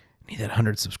 Need that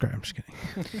 100 subscribers. I'm just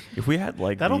kidding. If we had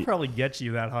like That'll probably get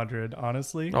you that 100,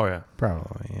 honestly. Oh yeah.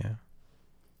 Probably, yeah.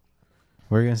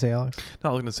 What were you gonna say, Alex? No,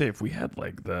 I was gonna say if we had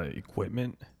like the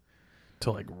equipment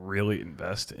to like really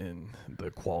invest in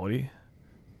the quality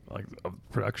like of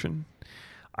production,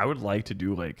 I would like to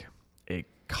do like a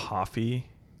coffee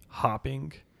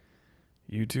hopping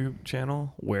YouTube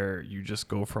channel where you just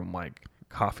go from like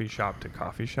coffee shop to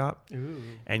coffee shop Ooh.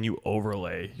 and you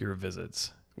overlay your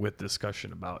visits with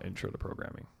discussion about intro to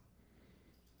programming.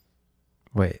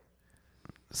 Wait.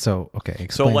 So okay,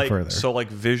 explain further. So like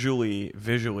visually,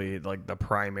 like the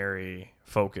primary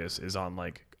focus is on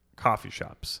like coffee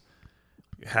shops.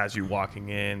 It has you walking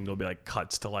in. There'll be like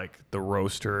cuts to like the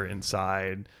roaster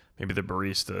inside, maybe the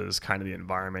baristas, kind of the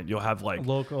environment. You'll have like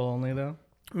Local only, though?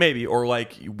 maybe, or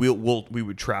like we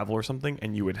would travel or something,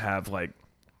 and you would have like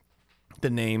the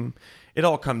name. It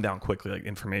all come down quickly. Like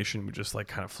information would just like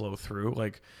kind of flow through,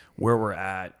 like where we're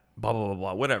at, blah blah blah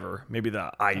blah, whatever. Maybe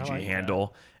the IG like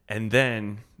handle, and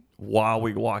then while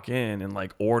we walk in and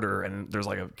like order, and there's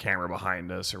like a camera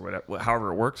behind us or whatever,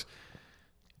 however it works,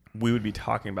 we would be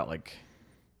talking about like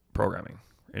programming,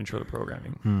 intro to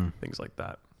programming, things like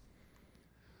that.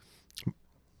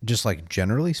 Just like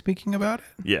generally speaking about it?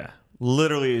 Yeah,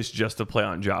 literally, it's just a play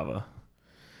on Java.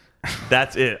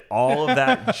 That's it. All of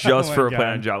that just my for a play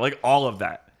God. on Java. Like all of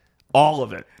that. All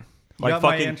of it. You got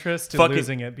my interest in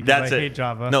losing it because that's I it. hate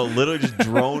Java. No, literally just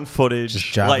drone footage. Just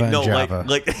Java like and no, Java.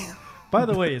 like By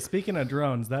the way, speaking of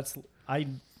drones, I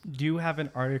do have an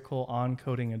article on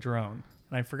coding a drone.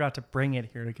 And I forgot to bring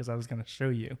it here because I was going to show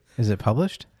you. Is it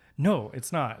published? No,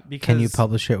 it's not. Because Can you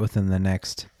publish it within the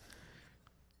next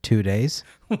 2 days?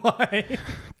 Why?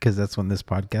 Because that's when this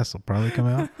podcast will probably come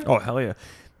out. oh hell yeah.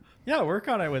 Yeah, work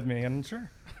on it with me, and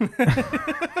sure.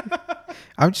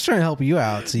 I'm just trying to help you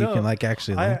out so you No, can like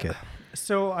actually link it.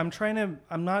 So I'm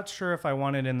not sure if I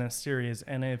want it in this series,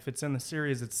 and if it's in the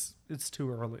series, it's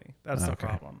too early. That's the Okay.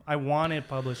 problem. I want to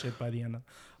publish it by the end of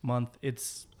the month.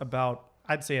 It's about,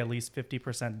 I'd say, at least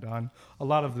 50% done. A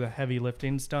lot of the heavy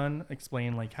lifting's done.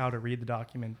 Explain like how to read the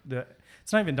document.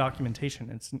 It's not even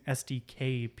documentation. It's an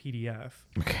SDK PDF.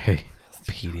 Okay.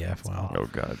 PDF. Wow. Oh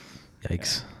god.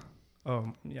 Yikes.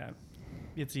 Oh yeah,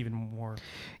 it's even more.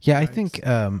 Yeah, I Yikes.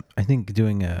 think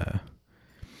doing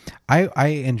I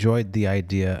enjoyed the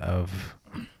idea of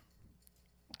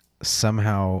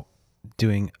somehow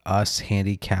doing us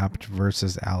handicapped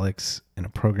versus Alex in a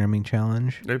programming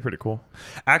challenge. They're pretty cool.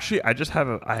 Actually, I just have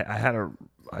I had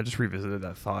revisited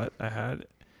that thought I had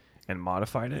and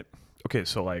modified it. Okay,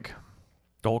 so like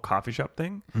the whole coffee shop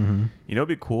thing. Mm-hmm. You know,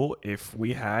 it'd be cool if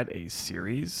we had a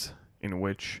series in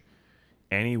which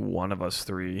any one of us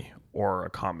three or a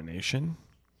combination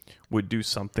would do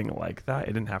something like that.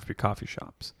 It didn't have to be coffee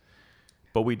shops,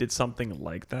 but we did something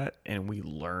like that and we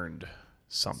learned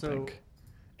something. So-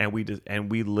 and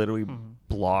we literally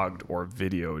blogged or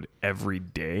videoed every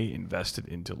day, invested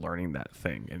into learning that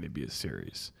thing, and it'd be a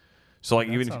series. So like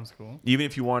That sounds cool. even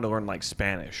if you wanted to learn like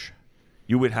Spanish,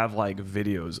 you would have like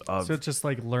videos of So it's just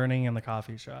like learning in the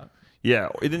coffee shop. yeah.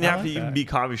 It didn't I have like to even that. be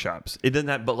coffee shops. It didn't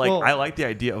have, but like Well- I like the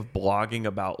idea of blogging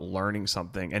about learning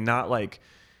something and not like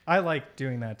I like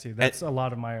doing that too. That's a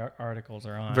lot of my articles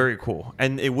are on. very cool.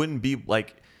 And it wouldn't be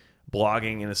like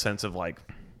blogging in a sense of like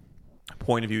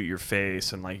point of view at your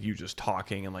face and like you just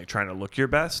talking and like trying to look your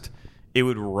best. It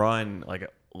would run like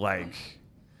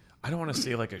I don't want to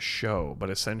say like a show, but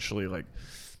essentially like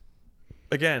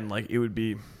again, like it would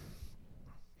be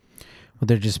Would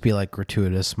there just be like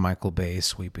gratuitous Michael Bay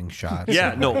sweeping shots?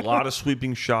 yeah, no, a lot of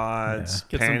sweeping shots,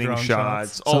 Get some panning drone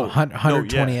shots. shots. So Oh,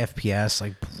 120 no, yeah. FPS,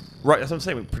 like Right, that's what I'm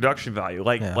saying. With production value,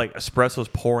 like Yeah. like espresso's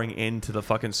pouring into the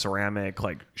fucking ceramic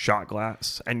like shot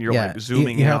glass, and you're yeah, like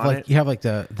zooming you in have on like it. you have like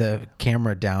the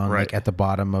camera down Right. like at the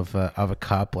bottom of a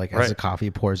cup, like as Right. the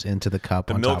coffee pours into the cup.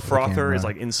 The on milk top of the frother is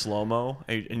camera. like in slow mo,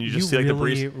 and you You just see like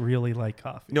really, the barista. really like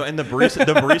coffee. No, and the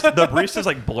barista's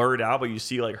like blurred out, but you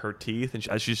see like her teeth,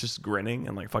 and she's just grinning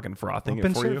and like fucking frothing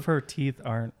Open it for shirt you. for her teeth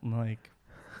aren't like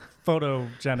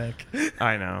photogenic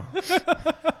I know,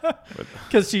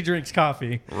 because she drinks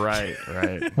coffee. right.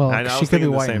 Well, I know, I she was could be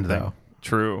thinking the same whitened, thing. though.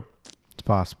 True, It's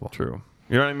possible. true.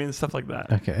 You know what I mean? Stuff like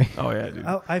that. Okay. Oh yeah, dude.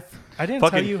 I didn't Fucking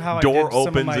tell you how door I did some of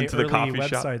opens my into the early coffee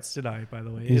shop. websites, did I? By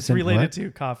the way, You it's said related what? to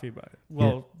coffee, but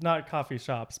well, not coffee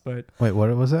shops, but Wait,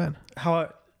 what was that?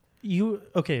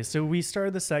 okay, so we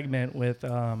started the segment with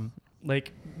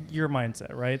like your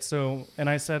mindset, right? So, and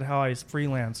I said how I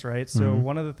freelance, right? So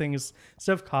one of the things,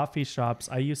 instead of coffee shops,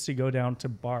 I used to go down to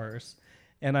bars,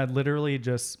 and I'd literally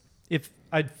just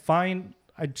I'd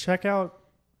check out,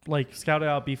 like scout it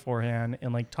out beforehand,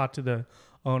 and like talk to the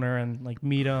owner and like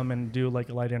meet them and do like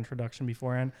a light introduction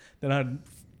beforehand. Then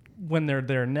when they're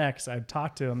there next, I'd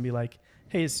talk to them and be like,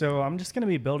 hey, so I'm just going to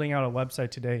be building out a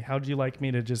website today. How'd you like me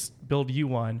to just build you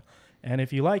one? And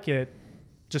if you like it,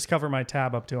 just cover my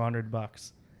tab up to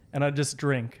 $100. And I'd just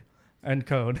drink and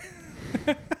code.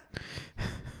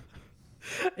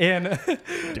 And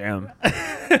Damn.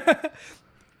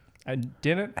 I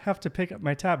didn't have to pick up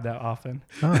my tab that often.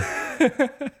 Oh.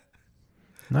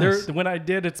 Nice. When I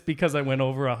did, it's because I went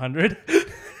over 100.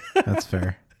 That's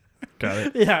fair. Got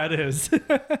it. Yeah, it is.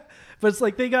 But it's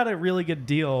like they got a really good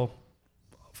deal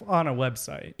on a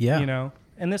website. Yeah. You know?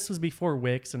 And this was before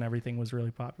Wix and everything was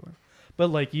really popular. But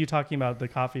like you talking about the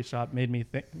coffee shop made me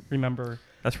remember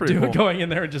That's pretty cool. going in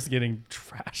there and just getting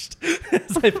trashed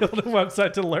as I built a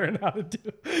website to learn how to do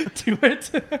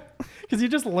it. Because you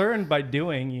just learn by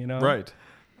doing, you know? Right.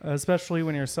 Especially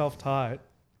when you're self-taught.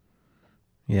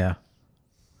 Yeah.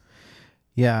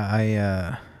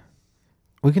 Yeah,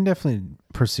 we can definitely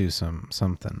pursue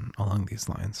something along these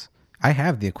lines. I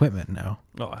have the equipment now.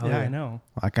 Oh, hell Yeah, I know.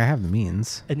 Like I have the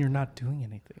means. And you're not doing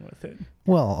anything with it.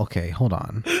 Well, okay, hold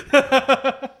on. It's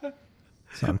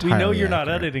not We know entirely you're not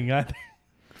accurate. editing either.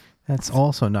 That's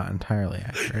also not entirely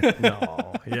accurate.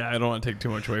 No. Yeah, I don't want to take too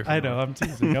much away from I know, I'm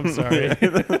teasing. I'm sorry.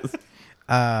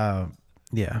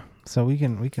 Yeah. So we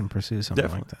can pursue something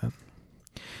Definitely. like that.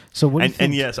 So what do you And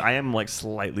think? yes, I am like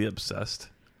slightly obsessed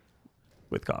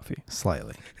with coffee.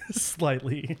 Slightly.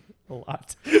 Slightly. A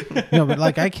lot. No, but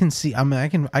like I can see. I mean,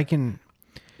 I can.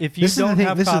 If you This is the don't thing-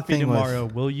 have this is the coffee thing with- tomorrow,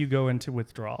 will you go into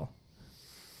withdrawal?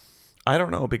 I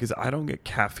don't know because I don't get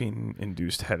caffeine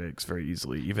induced headaches very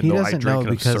easily, even He though I doesn't drink know an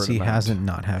because absurd he amount. hasn't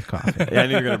not have coffee. Yeah, I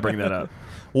knew you were going to bring that up.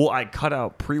 Well, I cut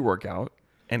out pre-workout,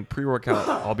 and pre-workout,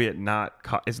 albeit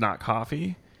is not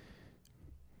coffee.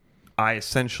 I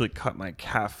essentially cut my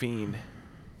caffeine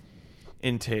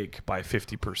intake by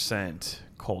 50%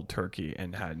 cold turkey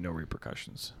and had no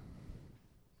repercussions.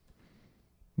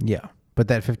 Yeah, but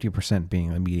that 50%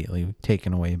 being immediately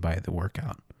taken away by the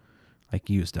workout, like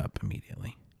used up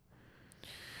immediately.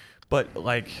 But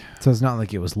like, So it's not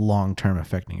like it was long term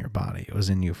affecting your body. It was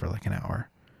in you for like an hour,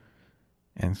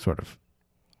 and sort of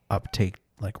uptake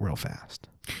like real fast.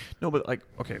 no, but like,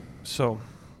 okay, so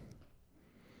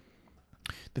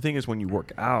the thing is when you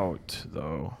work out,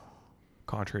 though,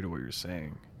 contrary to what you're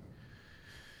saying,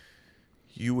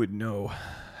 you would know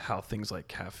how things like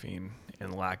caffeine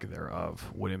and lack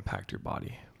thereof would impact your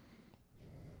body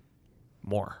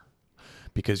more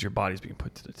because your body's being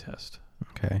put to the test.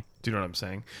 Okay. Do you know what I'm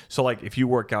saying? So like if you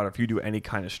work out, if you do any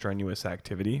kind of strenuous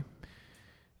activity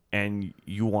and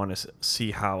you want to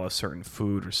see how a certain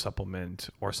food or supplement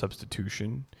or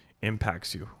substitution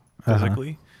impacts you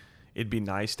physically, it'd be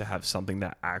nice to have something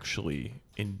that actually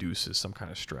induces some kind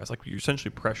of stress. Like you're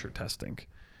essentially pressure testing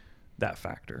that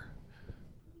factor.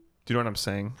 Do you know what I'm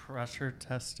saying? Pressure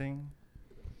testing.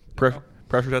 Pressure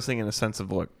testing in a sense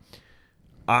of, look,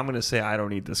 I'm going to say I don't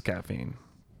need this caffeine,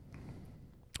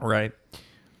 right?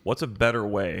 What's a better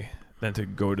way than to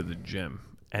go to the gym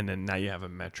and then now you have a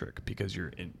metric because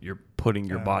you're putting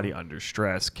your body under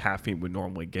stress. Caffeine would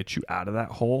normally get you out of that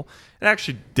hole. It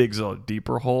actually digs a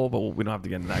deeper hole, but we don't have to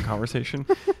get into that conversation.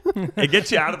 It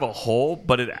gets you out of a hole,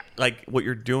 but it like what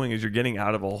you're doing is you're getting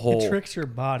out of a hole. It tricks your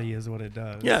body is what it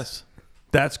does. Yes,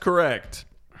 that's correct.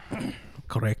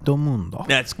 Correcto mundo.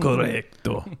 That's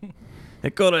correcto.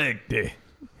 Correcte.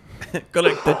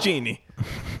 Correctacini.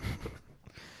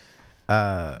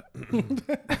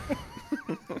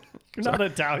 You're not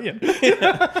Italian. You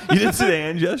didn't see the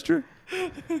hand gesture?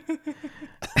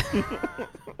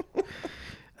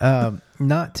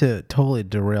 Not to totally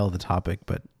derail the topic,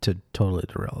 but to totally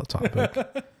derail the topic.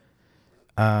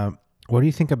 What do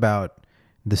you think about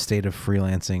the state of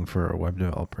freelancing for web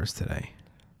developers today?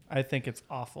 I think it's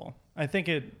awful. I think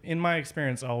it, in my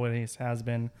experience, always has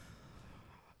been,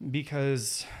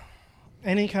 because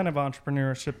any kind of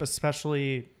entrepreneurship,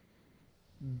 especially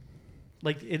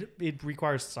like it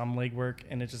requires some legwork,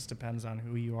 and it just depends on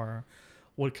who you are,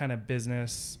 what kind of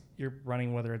business you're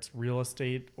running, whether it's real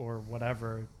estate or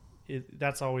whatever.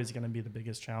 That's always going to be the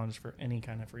biggest challenge for any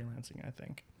kind of freelancing, I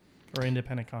think, or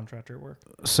independent contractor work.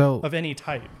 So of any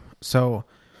type. So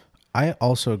I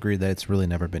also agree that it's really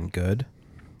never been good,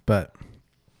 but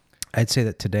I'd say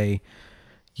that today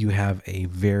you have a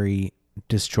very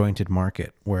disjointed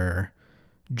market where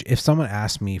if someone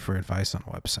asked me for advice on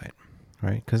a website,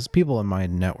 right? Because people in my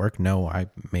network know I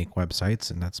make websites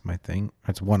and that's my thing.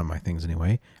 That's one of my things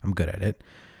anyway. I'm good at it.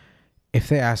 If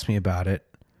they ask me about it,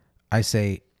 I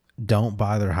say, don't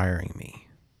bother hiring me.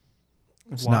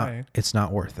 Why? It's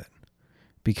not worth it,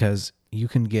 because you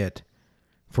can get,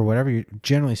 for whatever you,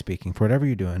 generally speaking, for whatever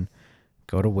you're doing,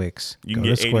 go to Wix, go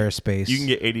to Squarespace. You can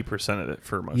get 80% of it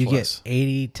for much less. You get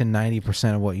 80 to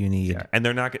 90% of what you need. Yeah, and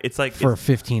they're not. It's like for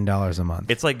 $15 a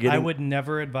month. It's like getting. I would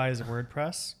never advise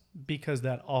WordPress because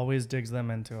that always digs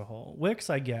them into a hole. Wix,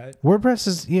 I get. WordPress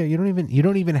is you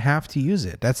don't even have to use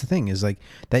it. That's the thing, is like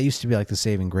that used to be like the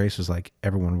saving grace was like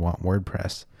everyone want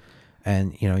WordPress,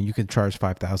 and you could charge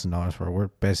 $5,000 for a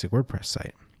basic WordPress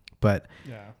site, but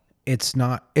it's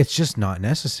just not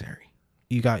necessary.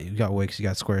 You got Wix, you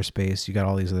got Squarespace, you got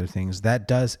all these other things. That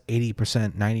does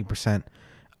 80%, 90%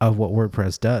 of what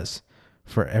WordPress does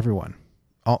for everyone.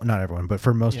 Not everyone, but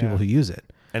for most people who use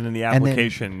it. And then the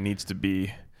application needs to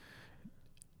be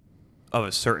of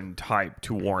a certain type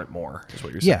to warrant more, is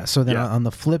what you're saying. Yeah, so then on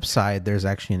the flip side, there's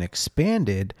actually an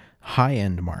expanded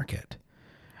high-end market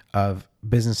of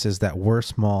businesses that were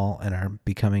small and are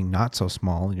becoming not so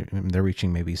small. They're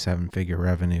reaching maybe 7-figure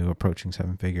revenue, approaching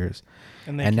 7 figures.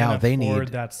 And now they need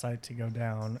that site to go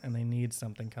down, and they need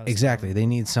something custom. Exactly. They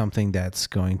need something that's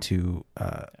going to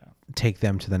take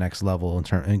them to the next level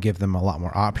and give them a lot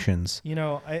more options.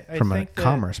 I from think a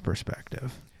commerce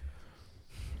perspective.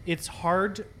 It's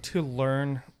hard to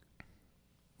learn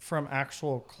from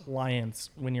actual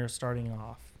clients when you're starting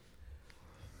off.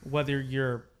 Whether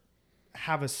you're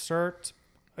have a cert,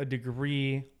 a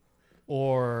degree,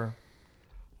 or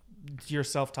you're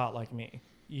self-taught like me,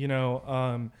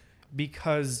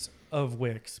 because of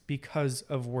Wix, because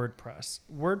of WordPress.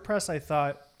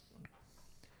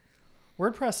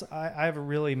 I have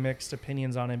really mixed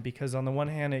opinions on it, because on the one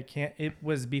hand, it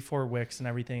was before Wix and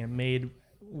everything. It made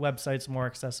websites more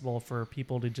accessible for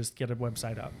people to just get a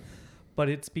website up, but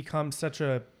it's become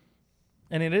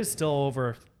and it is still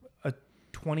over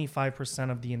 25%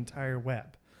 of the entire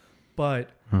web, but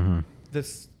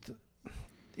it's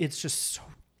just so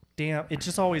damn, it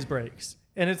just always breaks.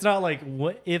 And it's not like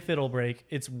what if it'll break,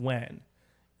 it's when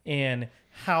and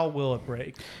how will it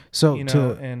break. So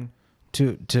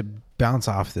to bounce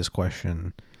off this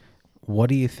question, what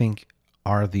do you think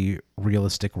are the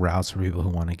realistic routes for people who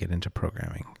want to get into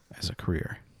programming as a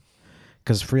career?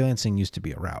 Because freelancing used to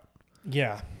be a route.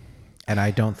 Yeah. And I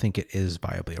don't think it is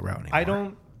viably a route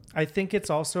anymore. I think it's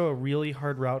also a really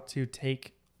hard route to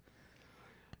take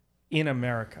in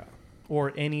America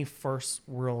or any first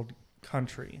world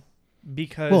country,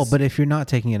 because but if you're not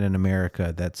taking it in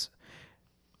America, that's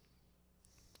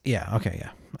I see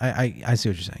what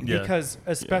you're saying. Yeah. Because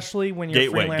especially when you're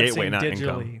freelancing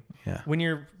digitally, Yeah. When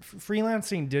you're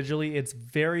freelancing digitally, it's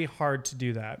very hard to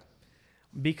do that.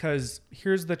 Because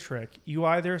here's the trick. You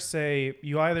either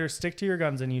stick to your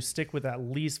guns and you stick with at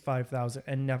least 5,000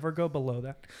 and never go below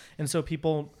that. And so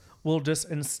people will just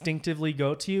instinctively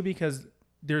go to you because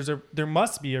there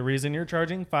must be a reason you're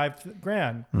charging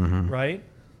 $5,000, right?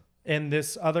 And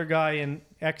this other guy in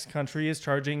X country is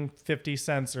charging 50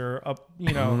 cents or up,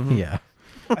 Yeah.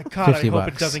 God, I hope $50.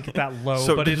 it doesn't get that low,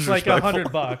 So but it's like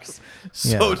 $100.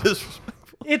 So Yeah. disrespectful.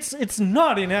 It's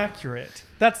not inaccurate.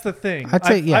 That's the thing. I'd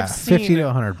say, I've seen, 50 to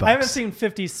 100 bucks. I haven't seen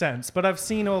 50 cents, but I've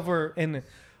seen over. And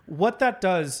what that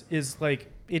does is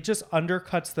like it just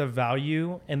undercuts the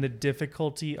value and the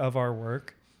difficulty of our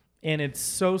work, and it's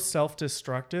so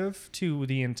self-destructive to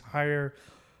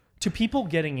people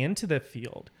getting into the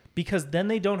field, because then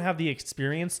they don't have the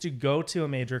experience to go to a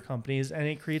major companies, and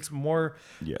it creates more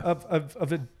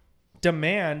of a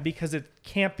demand because it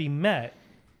can't be met,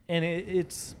 and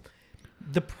it's.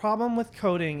 The problem with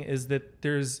coding is that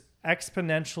there's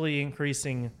exponentially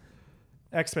increasing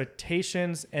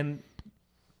expectations, and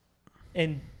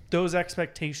those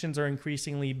expectations are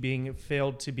increasingly being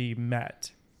failed to be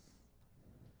met.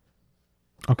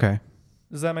 Okay.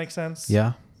 Does that make sense?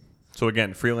 Yeah. So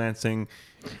again, freelancing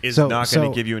is So- not going so-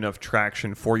 to give you enough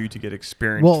traction for you to get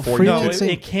experience. Well, for you No, to, freelancing-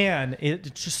 it can. It's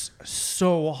just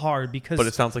so hard because but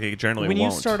it sounds like it generally when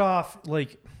won't. you start off,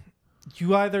 like,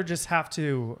 you either just have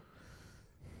to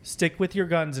stick with your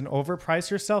guns and overprice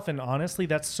yourself, and honestly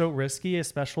that's so risky,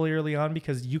 especially early on,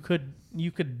 because you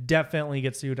could definitely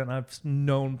get sued, and I've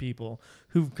known people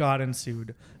who've gotten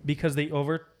sued because they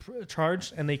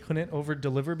overcharged and they couldn't over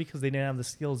deliver because they didn't have the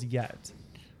skills yet,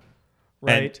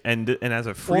 right? And as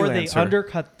a freelancer, or they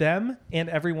undercut them and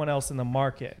everyone else in the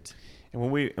market. and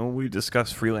when we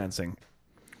discuss freelancing,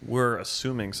 we're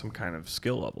assuming some kind of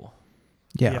skill level.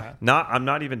 Yeah. I'm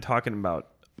not even talking about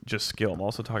just skill. I'm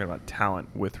also talking about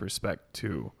talent with respect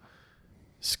to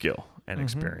skill and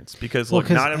experience. Because Well, look,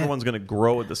 'cause not everyone's going to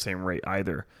grow at the same rate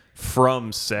either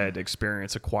from said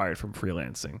experience acquired from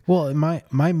freelancing. Well,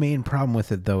 my main problem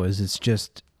with it though is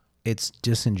it's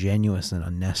disingenuous and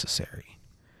unnecessary.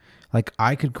 Like,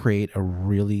 I could create a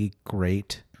really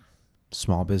great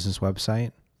small business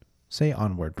website, say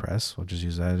on WordPress, we'll just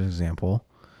use that as an example,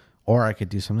 or I could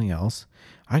do something else.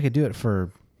 I could do it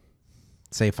for,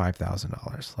 say,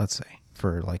 $5,000, let's say,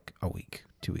 for like a week,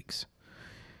 2 weeks.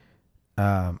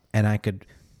 And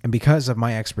because of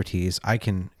my expertise, I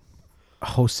can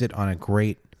host it on a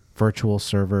great virtual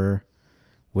server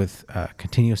with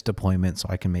continuous deployment, so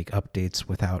I can make updates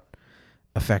without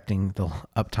affecting the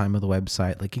uptime of the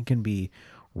website. Like, it can be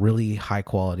really high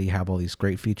quality, have all these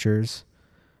great features.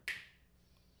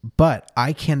 But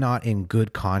I cannot in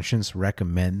good conscience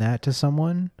recommend that to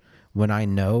someone when I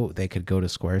know they could go to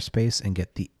Squarespace and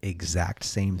get the exact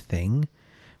same thing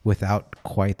without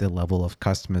quite the level of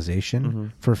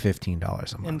customization for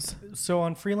 $15 a month. And so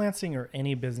on freelancing or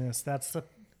any business, that's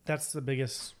the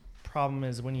biggest problem,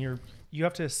 is when you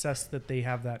have to assess that they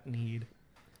have that need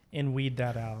and weed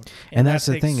that out. And that's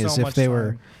that the thing, takes is so if much they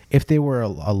were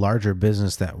time. a larger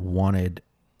business that wanted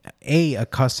a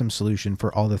custom solution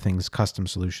for all the things custom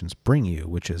solutions bring you,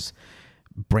 which is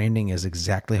branding is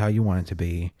exactly how you want it to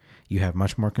be. You have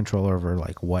much more control over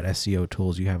like what SEO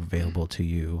tools you have available to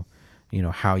you,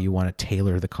 how you want to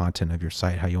tailor the content of your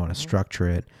site, how you want to structure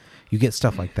it. You get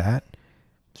stuff like that.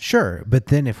 Sure. But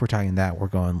then if we're talking that, we're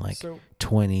going like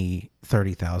 $20,000,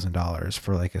 $30,000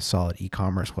 for like a solid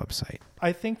e-commerce website.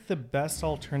 I think the best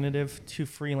alternative to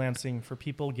freelancing for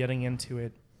people getting into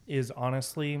it is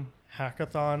honestly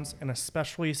hackathons, and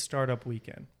especially Startup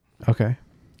Weekend. Okay.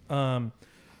 When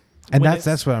And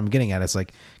that's what I'm getting at. It's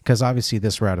like, because obviously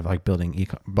this route of like building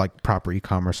like proper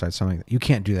e-commerce sites, something like that, you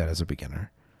can't do that as a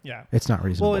beginner. Yeah. It's not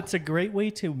reasonable. Well, it's a great way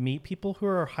to meet people who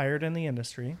are hired in the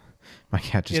industry. My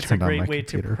cat just It's a turned on great my way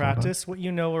computer. to Hold on. practice what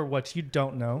you know or what you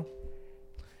don't know.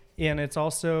 And it's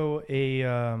also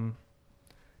it's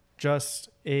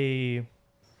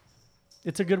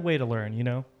a good way to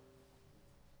learn,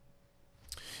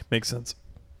 Makes sense.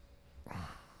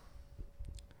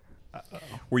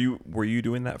 Were you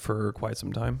doing that for quite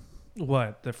some time?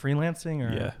 What, the freelancing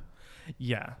or? Yeah.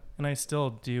 Yeah. And I still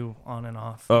do on and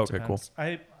off. Oh, It okay, cool.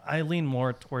 depends. I lean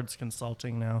more towards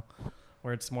consulting now,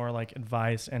 where it's more like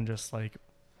advice and just like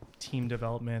team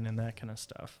development and that kind of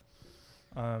stuff.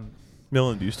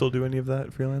 Millen, do you still do any of that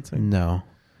freelancing? No.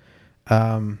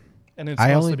 And it's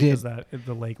I mostly only because did-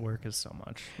 the lake work is so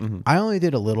much. Mm-hmm. I only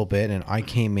did a little bit, and I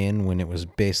came in when it was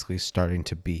basically starting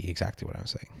to be exactly what I'm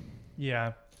saying.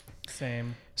 Yeah.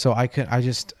 Same. So I couldn't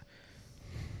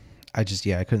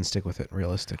stick with it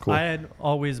realistically. I had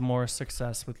always more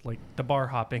success with like the bar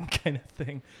hopping kind of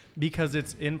thing because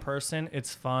it's in person,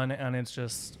 it's fun, and it's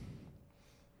just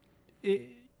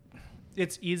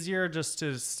it's easier just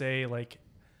to say like,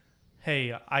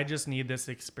 hey, I just need this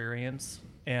experience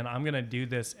and I'm going to do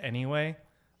this anyway.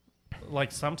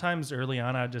 Like sometimes early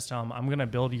on, I'd just tell them, I'm going to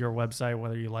build your website,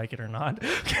 whether you like it or not.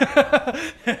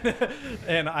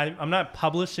 And I'm not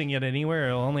publishing it anywhere.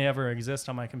 It'll only ever exist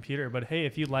on my computer. But hey,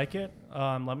 if you like it,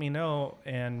 let me know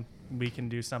and we can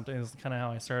do something. It's kind of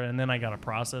how I started. And then I got a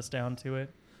process down to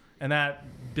it. And that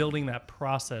building that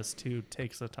process too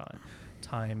takes a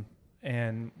time.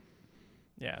 And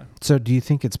yeah. So do you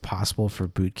think it's possible for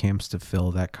boot camps to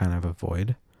fill that kind of a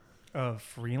void? Of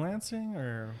freelancing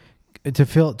or... To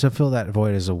fill that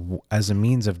void as a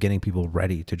means of getting people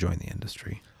ready to join the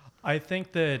industry. I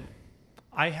think that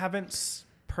I haven't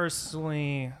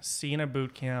personally seen a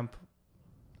boot camp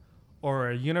or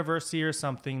a university or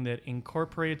something that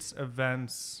incorporates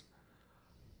events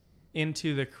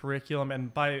into the curriculum,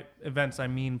 and by events I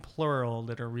mean plural,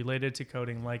 that are related to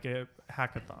coding, like a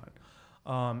hackathon.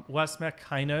 Westmec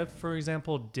kind of, for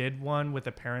example, did one with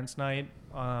a parents' night.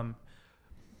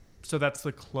 So that's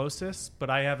the closest,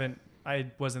 but I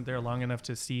wasn't there long enough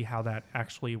to see how that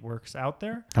actually works out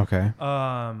there. Okay.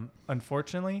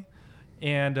 Unfortunately.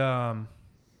 And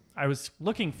I was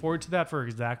looking forward to that for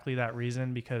exactly that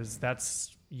reason, because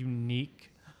that's unique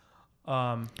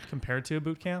compared to a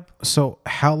boot camp. So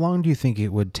how long do you think it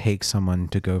would take someone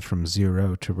to go from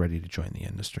zero to ready to join the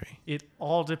industry? It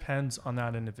all depends on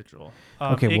that individual.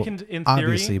 Okay, in theory,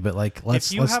 obviously, but like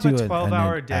if you have do a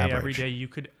 12-hour day average. every day, you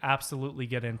could absolutely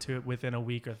get into it within a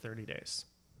week or 30 days.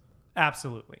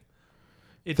 Absolutely.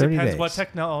 It 30 depends days. what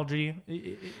technology.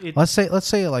 Let's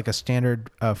say like a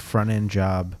standard front end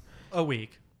job. A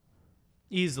week.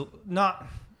 Easily. Not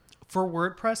for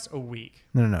WordPress, a week.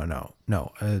 No.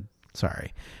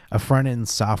 Sorry, a front end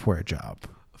software job.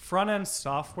 Front end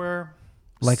software,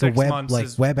 Like 6 a web, months like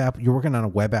is, web app. You're working on a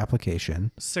web application.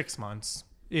 6 months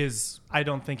is. I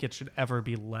don't think it should ever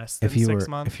be less than If you 6 were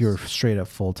months. if you're straight up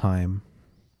full time.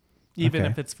 even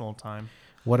okay. if it's full time.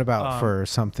 What about for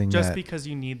something just because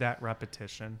you need that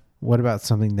repetition? What about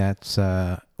something that's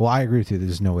well, I agree with you.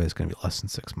 There's no way it's going to be less than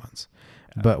 6 months.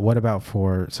 Yeah. But what about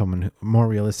for someone who, more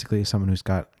realistically, someone who's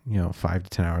got 5 to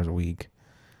 10 hours a week?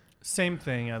 Same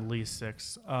thing, at least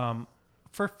 6.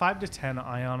 For 5 to 10,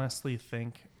 I honestly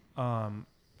think for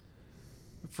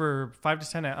 5 to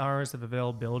 10 hours of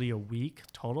availability a week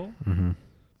total. Mm-hmm.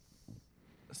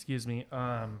 Excuse me.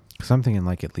 Because I'm thinking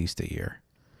like at least a year,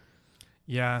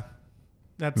 Yeah,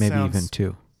 that maybe sounds, even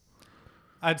 2.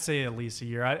 I'd say at least a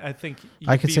year. I think you'd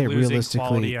I could be say losing realistically-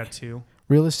 quality at 2.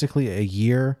 Realistically, a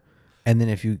year, and then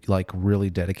if you like really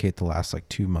dedicate the last like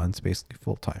 2 months, basically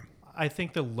full time. I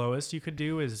think the lowest you could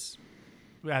do is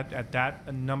at that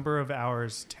a number of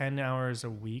hours, 10 hours a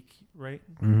week, right?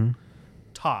 Mm-hmm.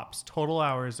 Tops, total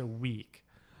hours a week.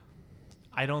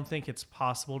 I don't think it's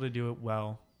possible to do it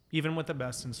well, even with the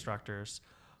best instructors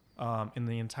in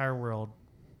the entire world,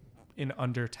 in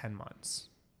under 10 months.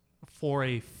 For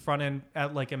a front end,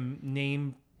 at like a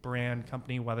name brand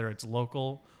company, whether it's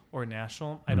local or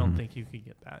national, I don't think you could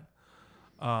get that.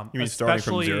 You mean starting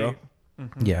from zero?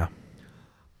 Mhm. Yeah.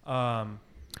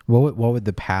 What would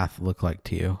the path look like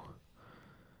to you?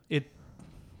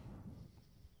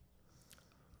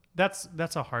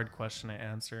 That's a hard question to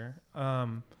answer.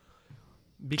 Because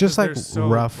Just like they're so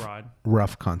broad.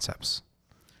 rough concepts.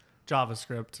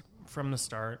 JavaScript from the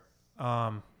start.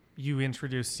 You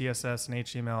introduce CSS and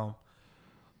HTML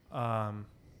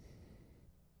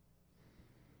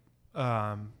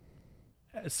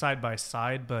side by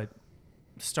side, but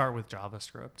start with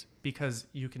JavaScript because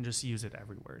you can just use it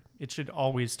everywhere. It should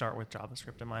always start with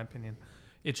JavaScript, in my opinion.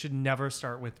 It should never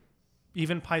start with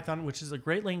even Python, which is a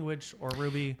great language, or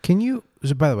Ruby.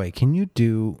 By the way, can you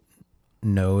do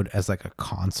Node as like a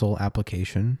console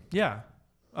application? Yeah.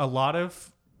 A lot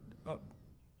of...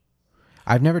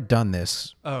 I've never done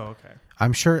this. Oh, okay.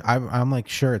 I'm sure. I'm like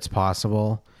sure it's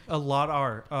possible. A lot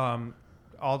are.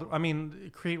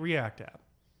 Create React app.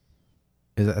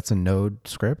 That's a Node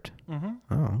script? Mm-hmm.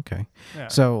 Oh, okay. Yeah.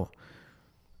 So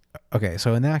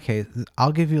in that case,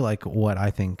 I'll give you like what I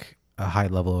think a high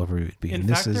level overview would be. In and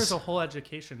fact, this there's is a whole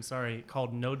education,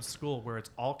 called Node School, where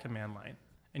it's all command line,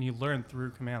 and you learn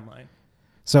through command line.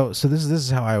 so this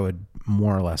is how I would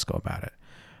more or less go about it.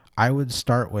 I would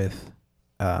start with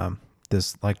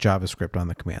this like JavaScript on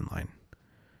the command line.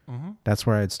 Mm-hmm. That's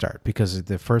where I'd start, because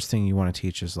the first thing you want to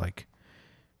teach is like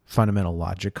fundamental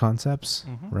logic concepts,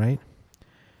 Mm-hmm. right?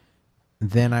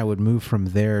 Then I would move from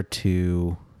there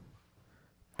to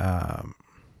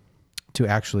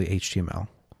actually HTML,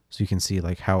 so you can see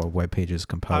like how a web page is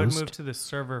composed. I would move to the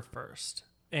server first,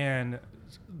 and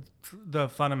the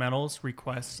fundamentals,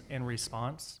 request and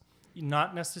response,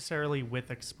 not necessarily with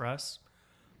Express,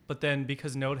 But then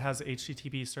because Node has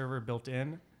HTTP server built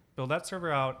in, build that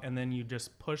server out, and then you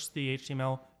just push the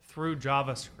HTML through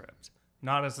JavaScript,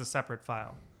 not as a separate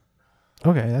file.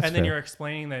 Okay, that's And then fair. you're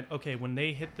explaining that, okay, when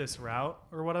they hit this route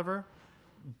or whatever,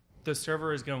 the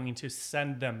server is going to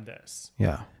send them this.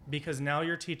 Yeah. Because now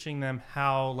you're teaching them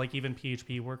how, like, even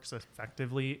PHP works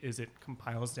effectively, is it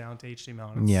compiles down to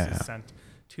HTML and it's sent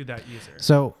to that user.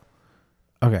 So,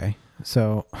 okay.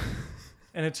 So,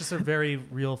 And it's just a very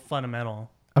real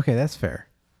fundamental. okay, that's fair.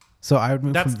 So I would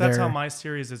move from there. That's how my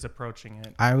series is approaching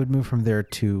it. I would move from there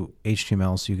to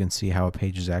HTML so you can see how a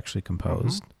page is actually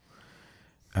composed.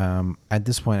 At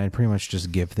this point, I'd pretty much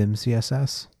just give them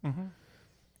CSS.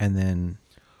 And then...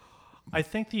 I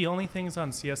think the only things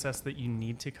on CSS that you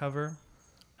need to cover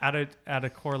at a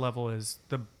core level is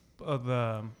the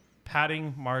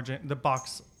padding, margin, the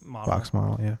box model. Box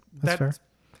model, yeah. That's fair.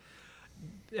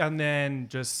 And then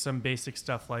just some basic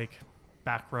stuff like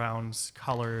backgrounds,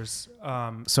 colors.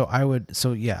 So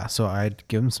I'd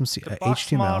give them some The box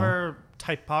HTML. model,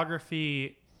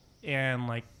 typography, and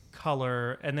like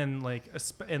color, and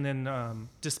then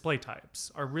display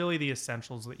types are really the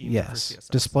essentials that you need for CSS.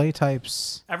 Display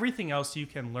types, Everything else you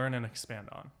can learn and expand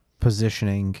on.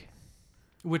 positioning.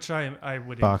 Which I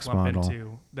would Box lump model.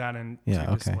 into that into Yeah,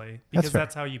 okay. display That's because fair.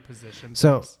 that's how you position.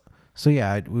 So things. So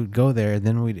yeah, we'd go there,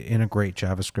 then we'd integrate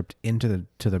JavaScript into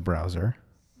the browser.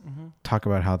 Talk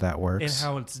about how that works. And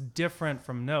how it's different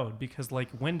from Node because like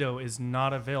Window is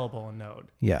not available in Node.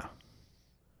 Yeah.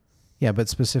 Yeah, but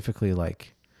specifically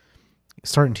like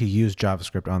starting to use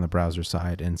JavaScript on the browser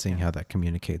side and seeing how that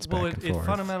communicates back and It forth.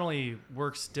 fundamentally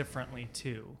works differently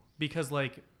too because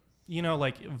like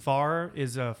like var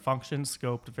is a function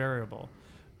scoped variable,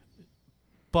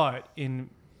 but in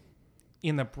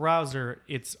the browser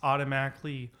it's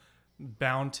automatically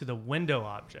bound to the window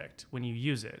object when you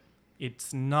use it.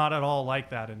 It's not at all like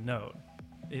that in Node.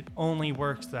 It only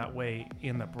works that way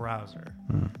in the browser.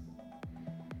 Weird,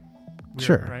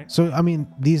 Sure. right? So I mean,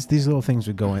 these little things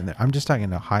would go in there. I'm just talking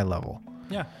at a high level.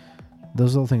 Yeah.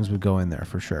 Those little things would go in there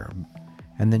for sure.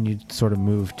 And then you'd sort of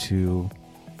move to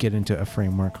get into a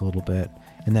framework a little bit.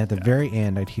 And then at the very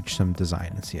end, I'd teach some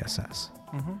design in CSS.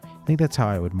 I think that's how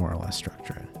I would more or less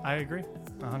structure it. I agree.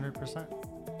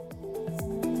 100%.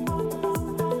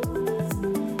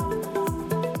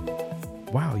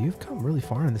 Wow, you've come really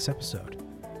far in this episode.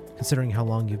 Considering how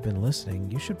long you've been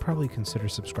listening, you should probably consider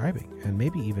subscribing and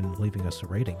maybe even leaving us a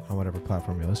rating on whatever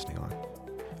platform you're listening on.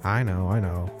 I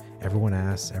know. Everyone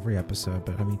asks every episode,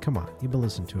 but I mean, come on. You've been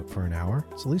listening to it for an hour.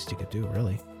 It's the least you could do,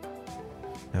 really.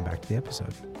 Now back to the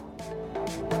episode.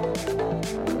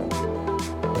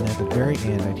 And at the very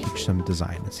end, I teach some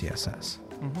design in CSS.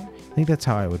 I think that's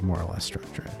how I would more or less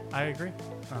structure it. I agree.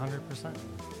 100%.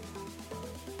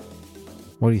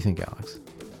 What do you think, Alex?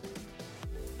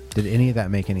 Did any of that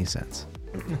make any sense?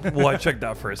 Well, I checked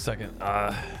out for a second.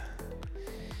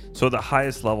 So the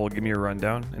highest level, give me a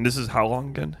rundown. And this is how long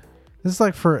again? This is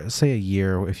like for, say, a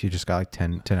year if you just got like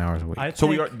 10 hours a week. So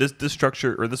we are this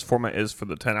structure or this format is for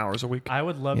the 10 hours a week. I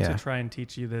would love Yeah. to try and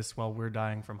teach you this while we're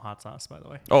dying from hot sauce, by the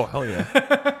way. Oh hell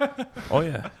yeah! Oh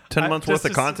yeah! 10 months worth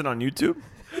of content on YouTube.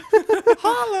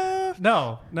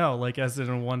 No, like as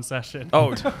in one session.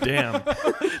 Oh damn!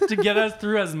 To get us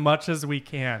through as much as we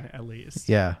can, at least.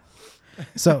 Yeah.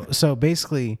 So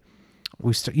basically,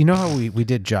 you know how we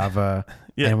did Java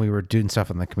Yeah. and we were doing stuff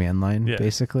on the command line, Yeah.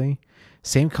 basically?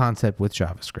 Same concept with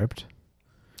JavaScript.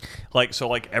 Like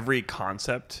every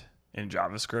concept in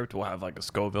JavaScript will have like a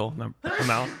Scoville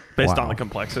amount based Wow. on the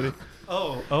complexity.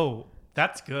 Oh,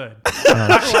 that's good.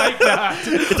 I like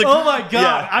that. Oh my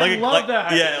god, I love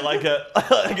that. Yeah, like a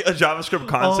JavaScript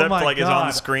concept my like is on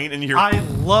the God. screen and you're I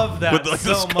love that with like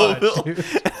so the much.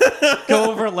 Scoville.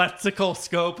 Go over lexical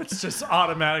scope. It's just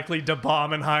automatically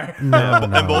debomb and higher.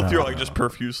 And both you're like just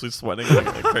profusely sweating like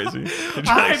crazy. You're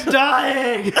trying I'm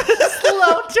dying.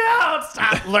 Slow down.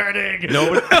 Stop learning.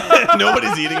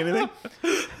 nobody's eating anything.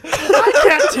 I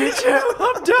can't teach you.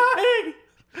 I'm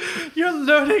dying. You're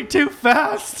learning too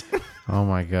fast. Oh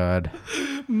my God.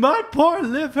 My poor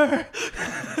liver.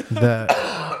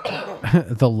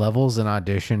 The levels in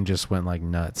Audition just went like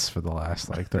nuts for the last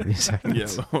like 30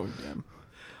 seconds. Yeah. Oh, damn.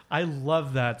 I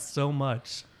love that so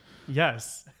much.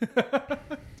 Yes.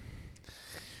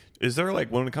 Is there like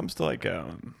when it comes to like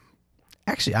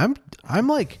Actually, I'm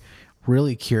like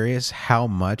really curious how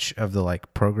much of the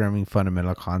like programming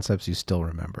fundamental concepts you still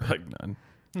remember. like none?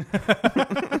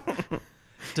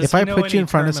 If I put you in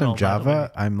front of some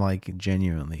Java, I'm like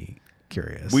genuinely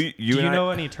curious. You Do you and I- know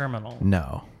any terminal?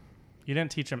 No. You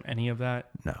didn't teach him any of that?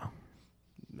 No.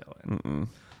 No.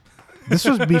 This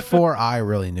was before I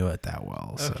really knew it that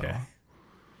well. So. Okay.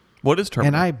 What is terminal?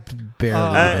 And I barely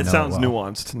even it know sounds well.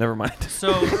 nuanced. Never mind.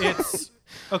 So it's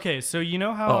okay. So you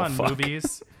know how Oh, on fuck.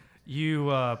 movies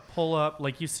you pull up,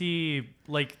 like you see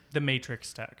like the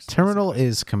Matrix text, Terminal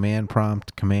is command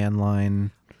prompt, command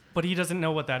line. but he doesn't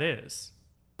know what that is.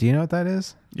 Do you know what that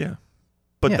is? Yeah.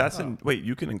 But Yeah. that's in. Wait,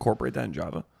 you can incorporate that in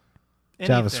Java?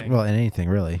 JavaScript. Well, in anything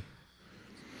really.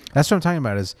 That's what I'm talking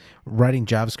about. Is writing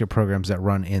JavaScript programs that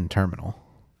run in terminal.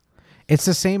 It's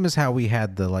the same as how we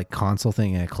had the like console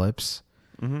thing in Eclipse.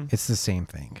 Mm-hmm. It's the same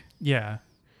thing. Yeah.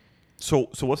 So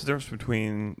what's the difference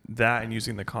between that and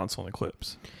using the console in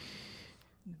Eclipse?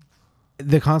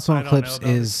 The console in I don't know Eclipse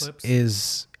about Eclipse.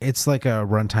 is it's like a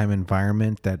runtime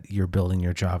environment that you're building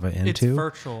your Java into. It's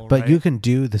virtual, But right? you can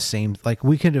do the same. Like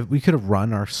we could have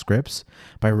run our scripts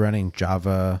by running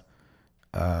Java.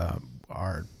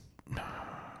 Our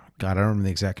God, I don't remember the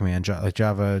exact command.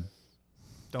 Java.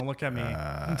 Don't look at me.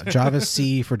 Java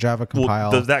C for Java compile.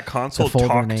 Well, does that console folder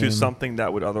talk name. to something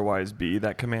that would otherwise be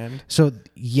that command? So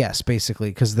yes,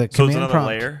 basically, because the So it's command another prompt.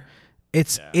 layer.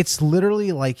 It's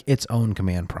literally like its own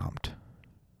command prompt.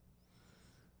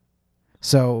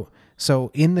 So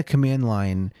in the command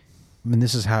line, and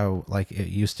this is how like it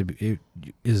used to be. It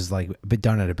is like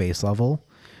done at a base level.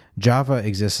 Java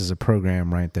exists as a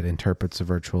program, right, that interprets a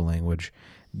virtual language.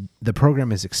 The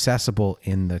program is accessible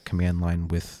in the command line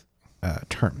with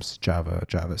terms, Java,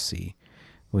 Java C,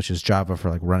 which is Java for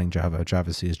like running Java.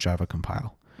 Java C is Java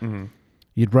compile. Mm-hmm.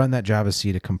 You'd run that Java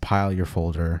C to compile your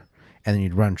folder, and then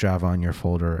you'd run Java on your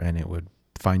folder, and it would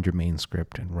find your main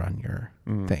script and run your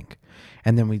thing.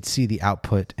 And then we'd see the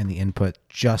output and the input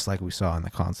just like we saw in the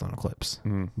console in Eclipse.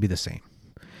 Be the same.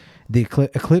 The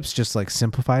Eclipse just like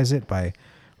simplifies it by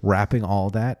wrapping all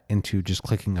that into just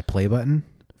clicking a play button.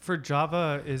 For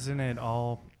Java, isn't it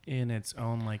all in its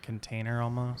own like container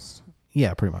almost?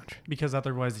 Yeah, pretty much. Because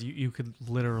otherwise you could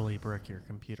literally brick your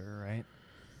computer, right?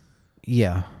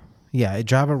 Yeah. Yeah,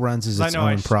 Java runs as I its know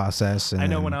I own sh- process. And I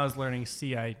know then- when I was learning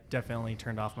C, I definitely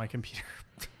turned off my computer.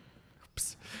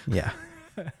 Yeah.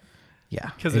 Yeah.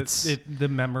 Because the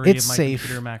memory it's of my safe.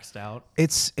 computer maxed out.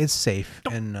 It's safe,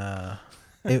 and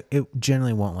it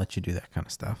generally won't let you do that kind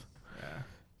of stuff.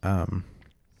 Yeah.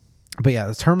 But yeah,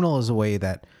 the terminal is a way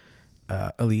that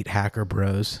elite hacker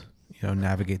bros,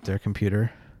 navigate their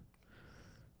computer.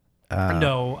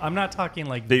 No, I'm not talking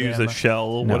like They use them. a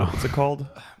shell. No. What's it called?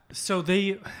 So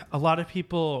a lot of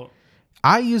people,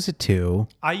 I use it too.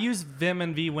 I use Vim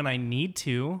and V when I need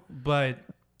to, but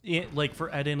like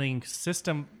for editing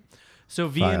system. So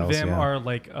V and Files, Vim yeah. are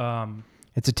like,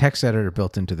 It's a text editor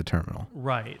built into the terminal.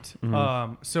 right.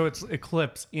 So it's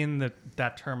Eclipse in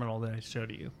that terminal that I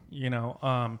showed you,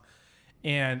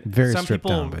 and Very some stripped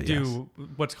people down, but do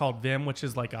what's called Vim, which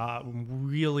is like a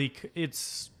really,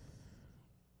 it's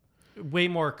way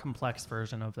more complex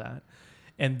version of that.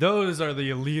 And those are the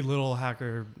elite little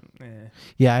hacker.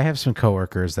 Yeah, I have some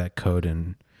coworkers that code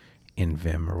in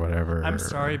Vim or whatever. I'm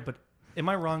sorry, but am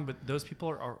I wrong? But those people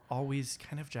are always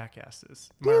kind of jackasses.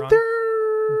 Am I Yeah, wrong?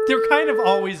 They're kind of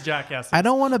always jackasses. I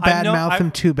don't want to badmouth them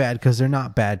too bad because they're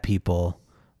not bad people,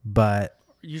 but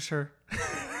You sure?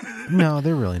 no,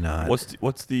 they're really not.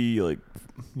 What's the like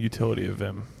utility of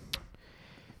Vim?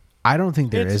 I don't think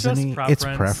there It's is just any. preference.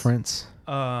 It's preference.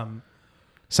 Um,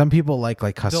 Some people like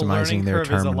the customizing learning their curve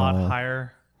terminal. is a lot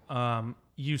higher.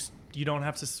 You don't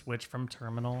have to switch from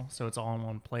terminal, so it's all in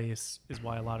one place. Is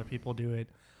why a lot of people do it.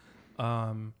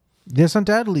 There's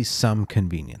undoubtedly some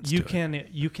convenience. You to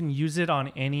it. can use it on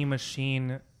any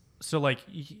machine. So like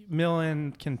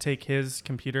Millen can take his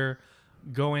computer,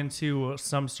 go into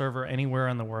some server anywhere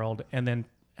in the world, and then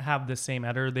have the same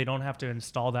editor. They don't have to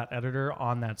install that editor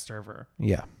on that server.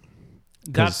 Yeah.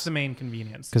 That's the main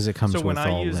convenience. 'cause it comes So when with I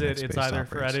all use it, Linux-based it's either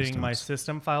for operating editing my systems.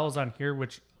 system files on here,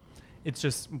 which it's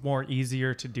just more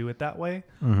easier to do it that way,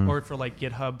 Mm-hmm. or for like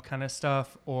GitHub kind of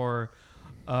stuff, or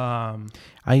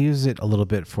I use it a little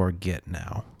bit for Git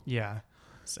now. yeah,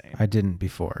 same. I didn't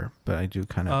before, but I do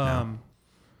kind of now.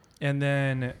 And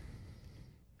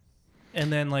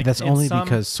then like That's in only some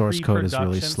because source code is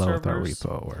really pre-production slow with our servers,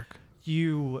 repo at work.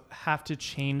 You have to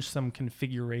change some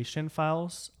configuration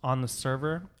files on the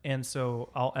server, and so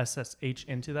I'll SSH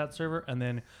into that server and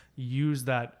then use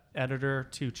that editor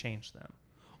to change them.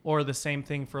 Or the same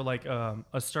thing for like a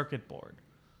circuit board.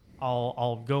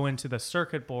 I'll go into the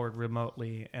circuit board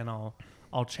remotely and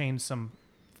I'll change some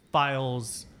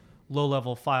files,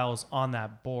 low-level files on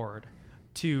that board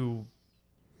to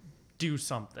do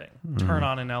something. Turn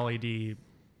on an LED,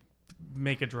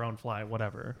 make a drone fly,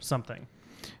 whatever, something.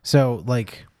 So,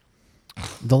 like,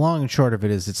 the long and short of it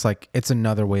is, it's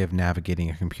another way of navigating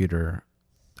a computer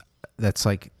that's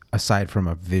like aside from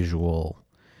a visual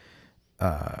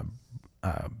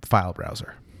file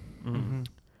browser.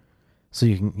 So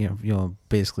you can, you'll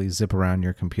basically zip around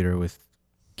your computer with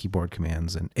keyboard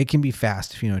commands, and it can be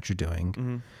fast if you know what you're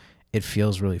doing. It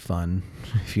feels really fun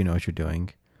if you know what you're doing.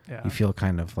 Yeah. You feel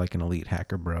kind of like an elite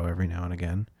hacker bro every now and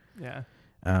again. Yeah.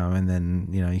 And then,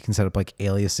 you can set up like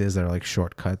aliases that are like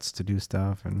shortcuts to do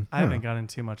stuff. And I haven't gotten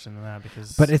too much into that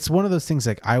because. But it's one of those things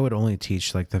like I would only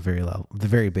teach like the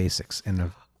very basics in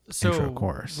the intro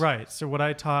course. Right. So what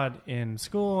I taught in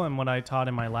school and what I taught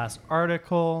in my last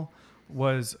article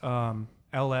was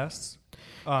LS.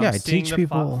 I teach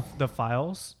people the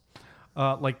files,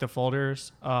 like the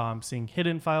folders, seeing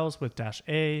hidden files with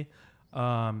 -A,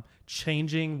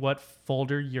 changing what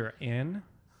folder you're in,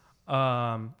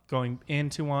 going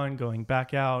into one, going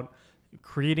back out,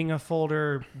 creating a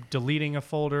folder, deleting a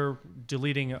folder,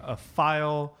 deleting a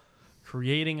file,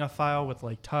 creating a file with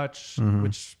like touch,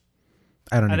 which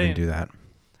I don't even do that.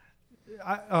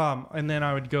 And then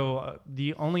I would go,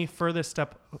 the only furthest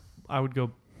step I would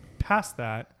go past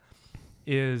that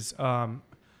is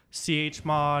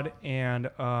chmod and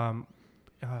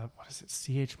what is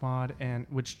it? Chmod, and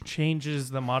which changes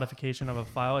the modification of a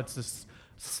file. It's this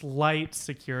slight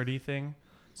security thing.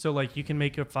 So like you can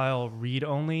make a file read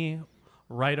only,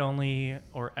 write only,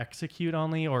 or execute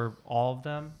only, or all of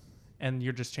them, and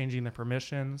you're just changing the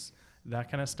permissions,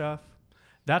 that kind of stuff.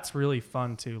 That's really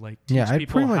fun to like teach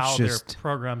people how their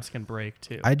programs can break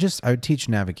too. I would teach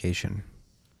navigation.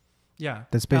 Yeah.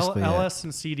 That's basically LS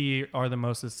and CD are the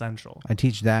most essential. I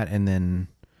teach that, and then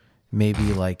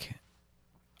maybe like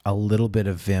a little bit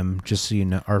of Vim, just so you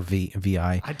know, or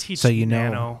VI. I teach so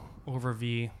Nano over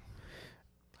V.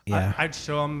 Yeah. I'd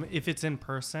show them if it's in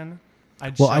person. I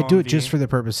do it just for the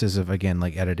purposes of, again,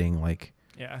 like editing, like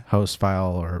host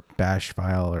file or bash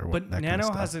file or what. But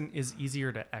Nano is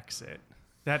easier to exit.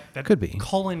 That could be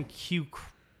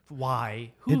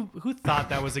 :QY. Who thought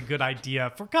that was a good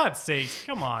idea? For God's sakes,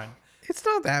 come on. It's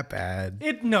not that bad.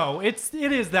 It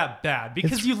is that bad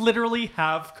because you literally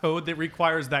have code that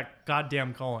requires that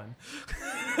goddamn colon.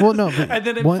 Well, no, but and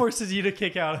then it forces you to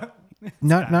kick out.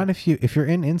 Not if you're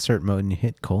in insert mode and you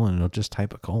hit colon, it'll just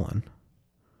type a colon.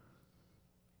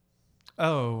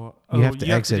 You have to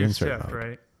exit do insert shift, mode,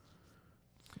 right?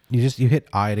 You hit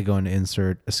I to go into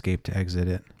insert, escape to exit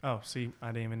it. Oh, see, I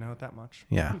didn't even know it that much.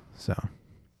 Yeah. So,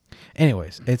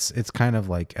 anyways, it's kind of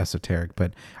like esoteric,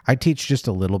 but I teach just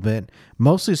a little bit,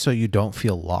 mostly so you don't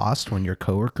feel lost when your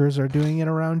coworkers are doing it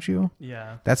around you.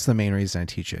 Yeah. That's the main reason I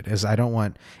teach it. Is I don't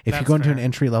want if you go into an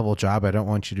entry level job, I don't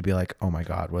want you to be like, oh my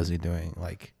God, what is he doing?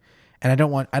 Like, and I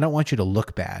don't want you to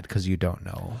look bad because you don't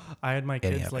know. I had my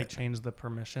kids like change the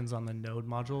permissions on the node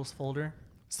modules folder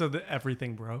so that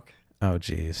everything broke. Oh,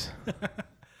 geez.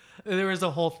 There was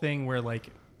a whole thing where like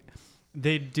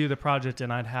they'd do the project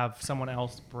and I'd have someone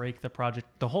else break the project.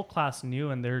 The whole class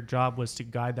knew, and their job was to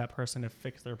guide that person to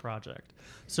fix their project.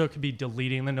 So it could be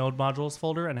deleting the node modules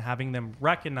folder and having them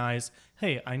recognize,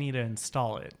 hey, I need to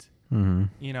install it.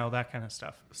 You know, that kind of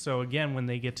stuff. So again, when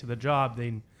they get to the job,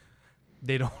 they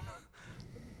don't,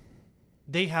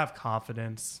 they have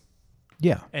confidence.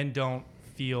 Yeah. And don't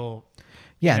feel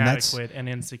inadequate and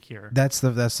insecure. That's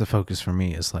the focus for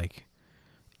me, is like,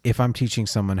 if I'm teaching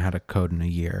someone how to code in a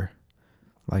year,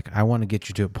 like I want to get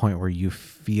you to a point where you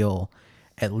feel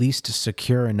at least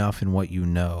secure enough in what you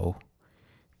know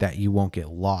that you won't get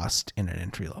lost in an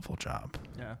entry level job.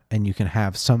 Yeah. And you can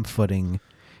have some footing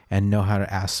and know how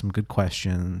to ask some good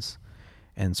questions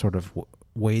and sort of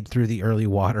wade through the early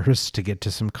waters to get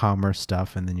to some commerce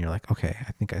stuff. And then you're like, okay,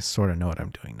 I think I sort of know what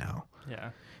I'm doing now. Yeah.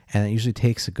 And it usually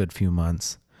takes a good few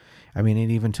months. I mean, it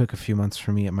even took a few months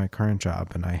for me at my current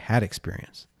job, and I had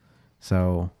experience.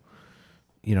 So,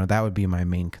 that would be my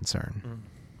main concern.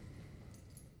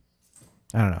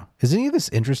 I don't know. Is any of this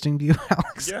interesting to you,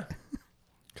 Alex? Yeah.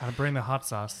 Gotta bring the hot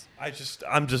sauce.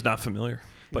 I'm just not familiar.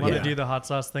 But Want to do the hot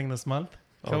sauce thing this month?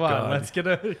 Come on, let's get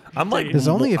a. I'm like, there's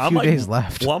only a few days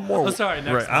left. Well, I'm more. Next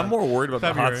month. I'm more worried about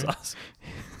February. the hot sauce.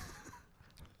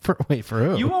 For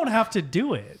who? You won't have to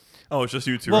do it. Oh, it's just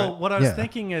you two. Well, right? what I was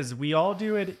thinking is we all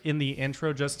do it in the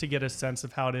intro just to get a sense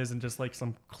of how it is and just like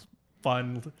some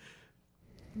fun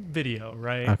video,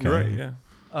 right? Okay. Right.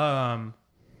 Yeah.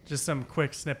 Just some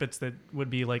quick snippets that would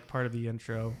be like part of the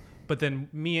intro. But then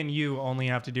me and you only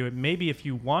have to do it. Maybe if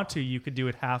you want to, you could do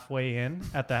it halfway in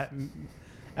at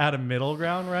a middle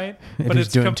ground, right? But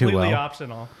it's completely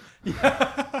optional. Oh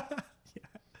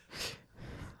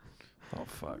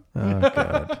fuck. Oh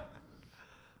god.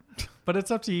 But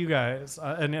it's up to you guys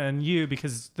and you,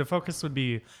 because the focus would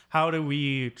be how do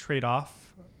we trade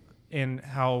off in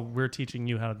how we're teaching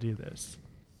you how to do this.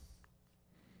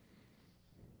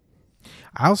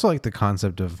 I also like the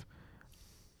concept of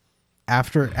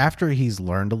after he's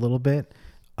learned a little bit,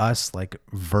 us like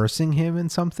versing him in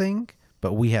something,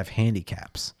 but we have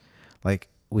handicaps. Like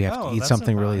we have to eat that's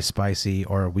something not really bad. spicy,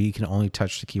 or we can only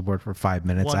touch the keyboard for 5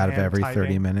 minutes One out of hand every 30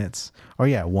 typing. minutes. Or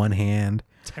one hand.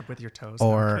 Type with your toes.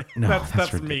 Or no,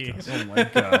 that's me. ridiculous. Oh my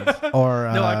god.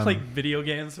 Or No, I play video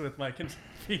games with my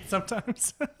feet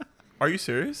sometimes. Are you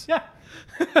serious? Yeah.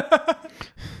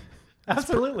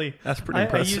 Absolutely. That's pretty I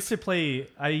impressive.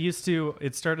 used to,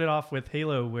 it started off with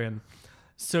Halo when,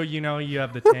 so you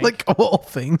have the tank. like all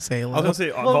things Halo. I was gonna say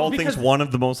of Well, all because- things, one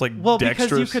of the most like well, dexterous.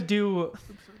 because you could do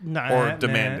Or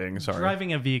demanding, sorry.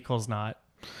 Driving a vehicle's not.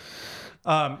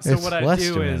 So It's what I less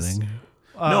do is demanding.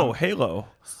 no, Halo.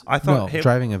 I No, thought Halo.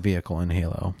 driving a vehicle in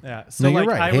Halo. yeah. So No, you're like,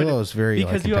 right. I would- Halo is very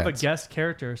because like, you have a intense. guest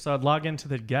character, so I'd log into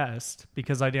the guest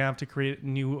because I didn't have to create a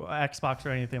new Xbox or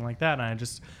anything like that, and I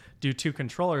just do 2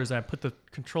 controllers. And I put the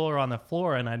controller on the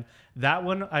floor, and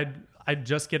I'd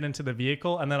just get into the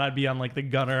vehicle, and then I'd be on like the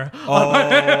gunner. Oh,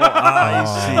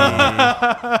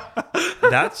 I see.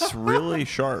 That's really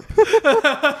sharp.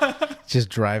 Just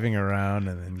driving around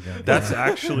and then going. That's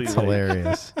actually It's like-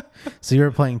 hilarious. So you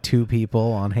were playing 2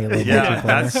 people on Halo Yeah,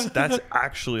 multiplayer? that's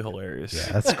actually hilarious.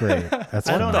 Yeah, that's great. That's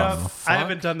I don't phenomenal. know. I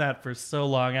haven't done that for so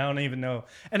long. I don't even know.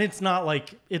 And it's not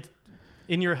like it's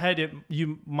in your head.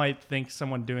 You might think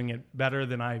someone doing it better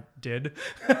than I did.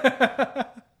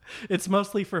 It's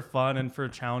mostly for fun and for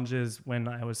challenges when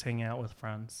I was hanging out with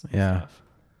friends. and Yeah.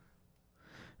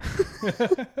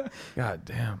 stuff. God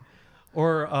damn.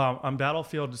 Or on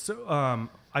Battlefield, so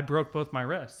I broke both my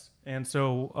wrists, and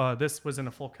so this was in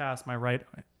a full cast, my right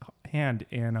hand,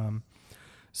 and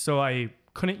so I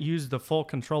couldn't use the full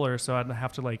controller, so I'd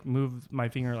have to like move my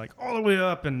finger like all the way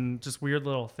up and just weird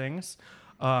little things.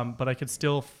 But I could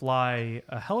still fly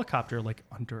a helicopter like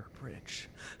under a bridge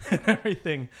and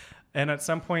everything. And at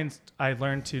some point, I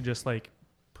learned to just like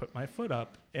put my foot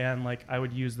up, and like I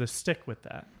would use the stick with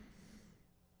that.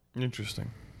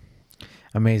 Interesting.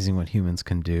 Amazing what humans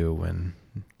can do when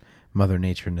Mother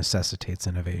Nature necessitates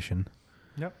innovation.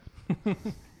 Yep.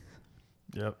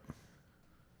 Yep.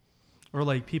 Or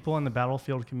like people in the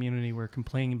Battlefield community were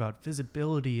complaining about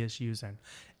visibility issues and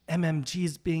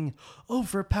MMGs being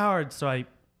overpowered. So I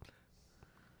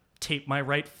taped my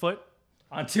right foot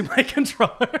onto my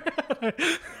controller,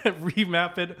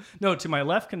 remap it, to my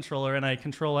left controller, and I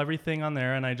control everything on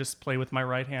there, and I just play with my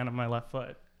right hand on my left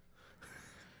foot.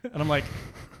 And I'm like,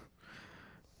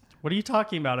 what are you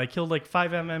talking about? I killed like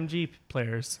 5 MMG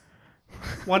players.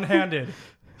 One-handed.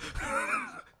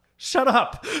 Shut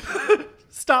up.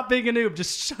 Stop being a noob.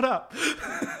 Just shut up.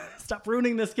 Stop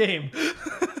ruining this game.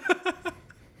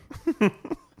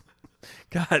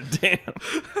 God damn.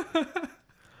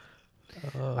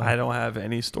 I don't have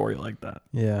any story like that.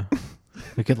 Yeah.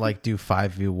 We could like do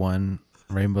 5v1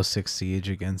 Rainbow Six Siege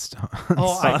against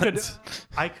Oh,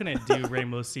 I couldn't do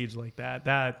Rainbow Siege like that.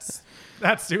 That's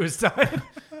suicide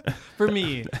for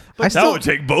me. But That would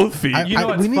take both feet. I- you know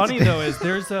what's we need funny to- though is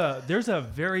there's a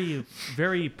very,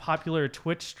 very popular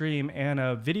Twitch stream and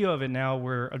a video of it now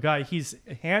where a guy, he's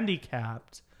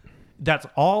handicapped. That's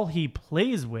all he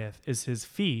plays with is his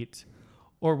feet,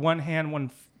 or one hand,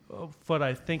 one foot,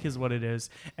 I think is what it is.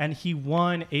 And he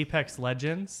won Apex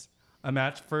Legends, a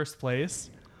match first place.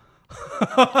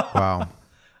 Wow.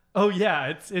 Oh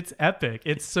yeah, it's epic.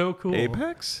 It's so cool.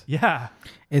 Apex? Yeah.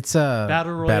 It's a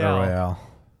Battle Royale. Royale.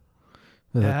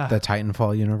 The, Yeah. the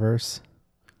Titanfall universe.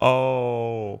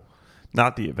 Oh,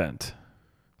 not the event.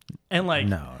 And like,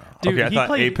 No. dude, okay, I he thought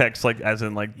played, Apex, like as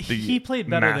in like the. he played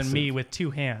better than massive- me with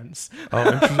 2 hands.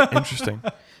 Oh, interesting.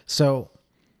 So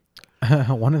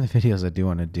one of the videos I do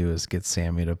want to do is get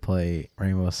Sammy to play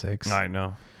Rainbow Six. I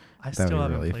know. I That'd still be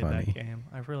haven't really played funny. that game.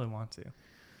 I really want to.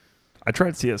 I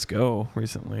tried CS:GO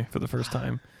recently for the first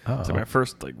time. It's Oh. like my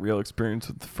first like real experience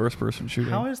with the first-person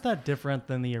shooting. How is that different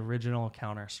than the original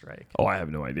Counter-Strike? Oh, I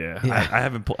have no idea. Yeah. I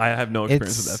haven't. I have no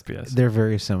experience It's with FPS. they're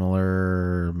very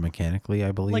similar mechanically,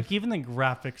 I believe. Like even the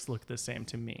graphics look the same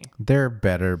to me. They're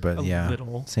better, but A yeah,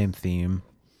 little. same theme.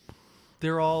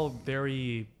 They're all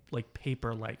very like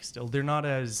paper-like still. They're not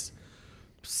as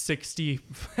 60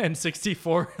 and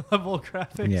 64 level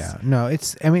graphics. Yeah, no,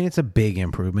 it's a big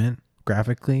improvement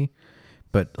graphically,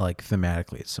 but like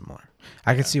thematically, it's similar.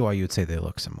 I can see why you would say they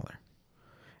look similar.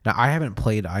 Now, I haven't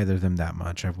played either of them that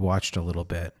much. I've watched a little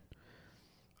bit.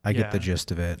 I get the Yeah.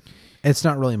 gist of it. It's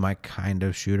not really my kind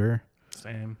of shooter.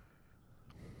 Same.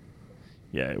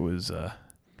 Yeah, it was.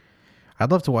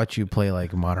 I'd love to watch you play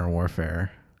like Modern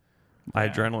Warfare. My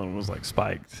Yeah. adrenaline was like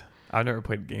spiked. I've never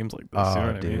played games like this. You know Oh,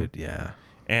 what I mean? dude, yeah.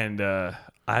 And I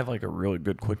have like a really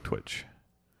good quick twitch,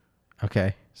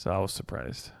 Okay. so I was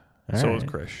surprised. All so was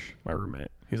right. Krish, my roommate.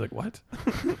 He's like, "What?"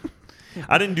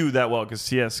 I didn't do that well because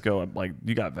CS:GO, like,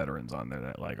 you got veterans on there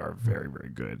that like are very, very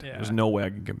good. Yeah. There's no way I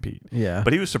can compete. Yeah.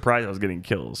 But he was surprised I was getting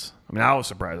kills. I mean, I was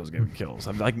surprised I was getting kills.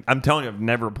 I'm telling you, I've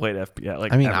never played FPS.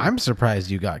 Like, I mean, ever. I'm surprised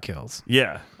you got kills.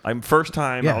 Yeah, I'm first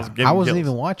time Yeah, I was getting I wasn't kills.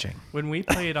 even watching. When we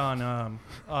played on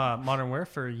Modern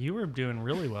Warfare, you were doing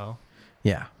really well.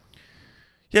 Yeah.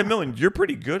 Yeah, Millen, you're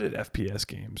pretty good at FPS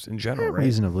games in general, right?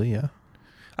 Reasonably, yeah.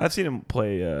 I've seen him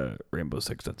play Rainbow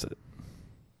Six. That's it.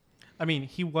 I mean,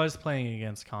 he was playing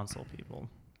against console people,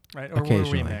 right? Or were we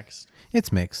Occasionally. mixed?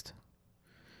 It's mixed.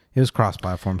 It was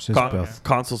cross-platform, so it's both.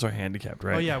 Consoles are handicapped,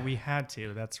 right? Oh yeah, we had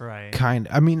to. That's right.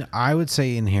 I mean, I would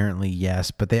say inherently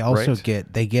yes, but they also Right.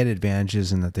 get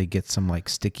advantages in that they get some like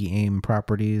sticky aim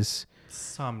properties.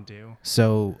 Some do.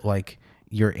 So like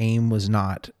your aim was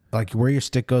not like where your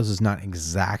stick goes is not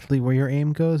exactly where your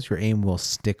aim goes. Your aim will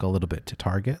stick a little bit to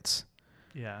targets.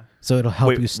 Yeah. So it'll help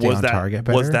Wait, you stay on that, target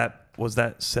better. Was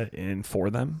that set in for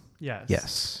them? Yes.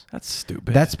 Yes. That's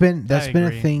stupid. That's been a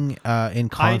agree. thing in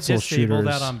console I disabled shooters.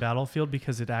 that on Battlefield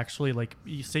because it actually, like,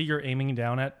 you say you're aiming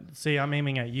down at, say I'm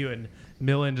aiming at you and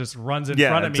Millen just runs in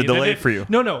front of me. it's a then delay for you.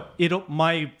 No,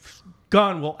 my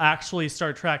gun will actually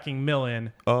start tracking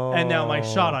Millen, and now my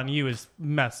shot on you is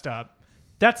messed up.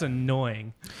 That's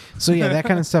annoying. So yeah, that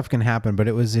kind of stuff can happen, but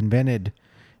it was invented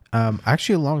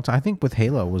actually a long time. I think with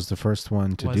Halo was the first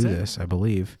one to Was do it? this, I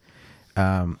believe,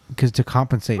 because to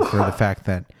compensate for the fact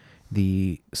that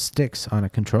the sticks on a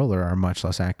controller are much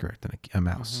less accurate than a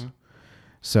mouse.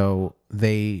 So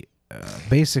they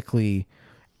basically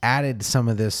added some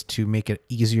of this to make it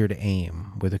easier to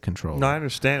aim with a controller. No, I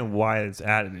understand why it's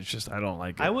added. It's just I don't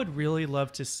like it. I would really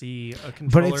love to see a but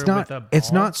controller it's not. with a ball.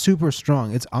 It's not super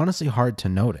strong. It's honestly hard to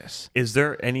notice. Is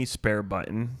there any spare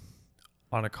button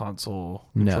on a console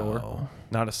controller? No.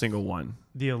 Not a single one.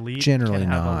 The Elite Generally can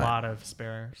have not. a lot of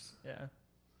spares. Yeah.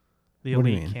 The What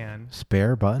do you Elite mean? can.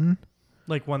 Spare button?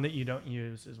 Like one that you don't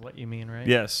use is what you mean, right?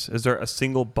 Yes. Is there a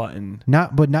single button?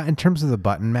 Not in terms of the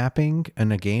button mapping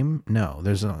in a game. No,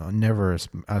 there's never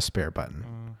a spare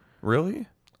button. Really?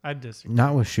 I disagree.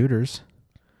 Not with shooters.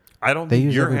 I don't They think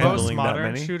use you're every button. Most handling that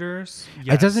modern many. shooters,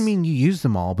 It doesn't yes. mean you use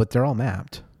them all, but they're all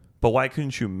mapped But why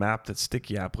couldn't you map that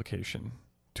sticky application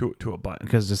to a button?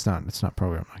 because it's not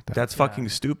programmed like that. That's fucking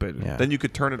stupid. Yeah. Then you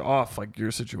could turn it off like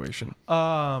your situation.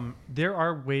 There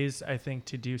are ways I think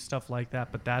to do stuff like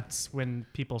that, but that's when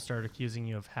people start accusing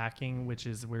you of hacking, which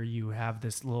is where you have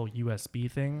this little USB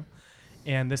thing,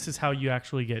 and this is how you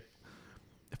actually get.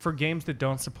 For games that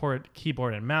don't support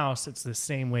keyboard and mouse, it's the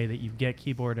same way that you get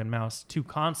keyboard and mouse to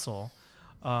console.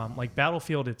 Like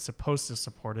Battlefield, it's supposed to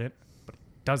support it, but it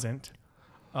doesn't.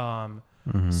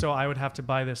 So I would have to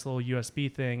buy this little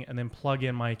USB thing and then plug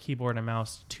in my keyboard and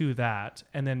mouse to that.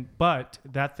 And then, but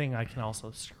that thing I can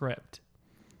also script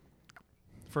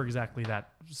for exactly that.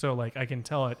 So like I can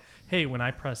tell it, hey, when I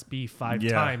press B 5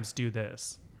 Yeah. times, do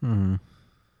this.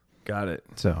 Got it.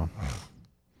 So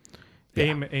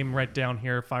Yeah. Aim right down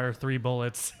here, fire 3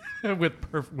 bullets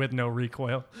with no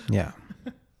recoil. yeah.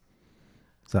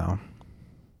 So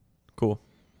Cool.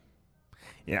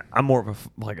 Yeah, I'm more of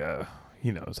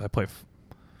he knows. I play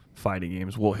fighting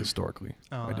games. Well, historically,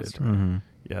 Oh, I that's did. right.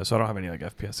 Yeah, so I don't have any like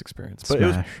FPS experience. But it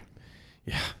was Smash.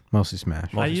 yeah, Mostly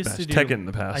Smash. Mostly I used Smash. to do Tekken in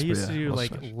the past. I but used yeah, to do mostly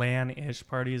like Smash. LAN-ish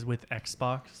parties with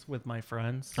Xbox with my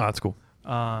friends Oh, that's cool.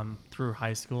 through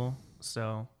high school.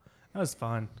 So that was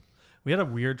fun. We had a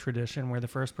weird tradition where the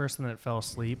first person that fell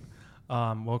asleep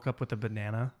woke up with a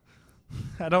banana.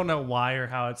 I don't know why or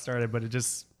how it started, but it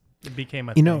became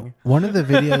a You thing. know, one of the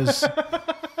videos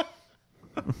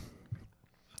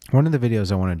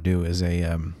I want to do is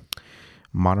a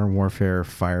Modern Warfare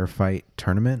firefight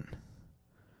tournament.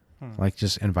 Like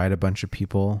just invite a bunch of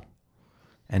people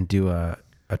and do a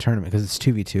tournament because it's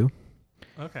 2v2.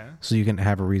 Okay. So you can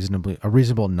have a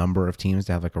reasonable number of teams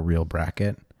to have like a real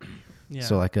bracket. Yeah.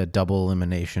 So like a double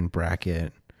elimination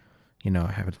bracket,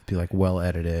 have it be like well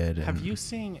edited. And Have you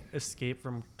seen Escape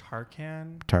from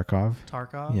Tarkov?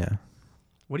 Tarkov? Yeah.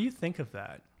 What do you think of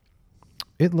that?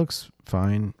 It looks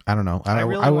fine. I don't know. I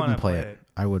really wouldn't wanna play play it. it.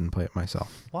 I wouldn't play it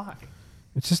myself. Why?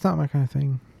 It's just not my kind of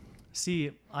thing.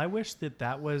 See, I wish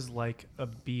that was like a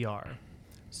BR.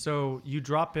 So you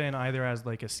drop in either as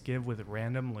like a skiv with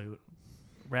random loot,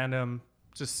 random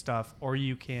just stuff, or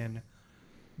you can,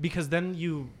 because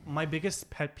then my biggest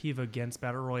pet peeve against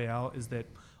Battle Royale is that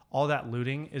all that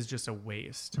looting is just a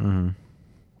waste.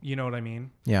 You know what I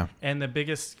mean? Yeah. And the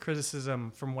biggest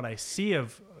criticism from what I see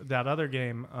of that other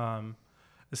game,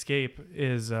 Escape,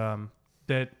 is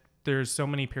that there's so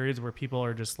many periods where people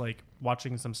are just like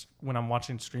when I'm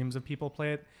watching streams of people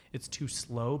play it, it's too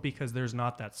slow because there's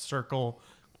not that circle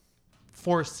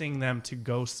forcing them to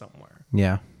go somewhere.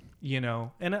 Yeah.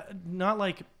 and not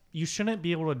like you shouldn't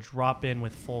be able to drop in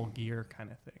with full gear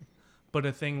kind of thing, but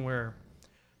a thing where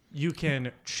you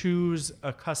can choose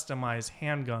a customized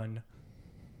handgun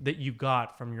that you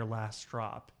got from your last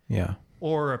drop. Yeah.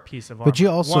 Or a piece of armor. But you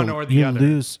also one or the you other.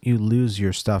 lose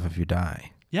your stuff if you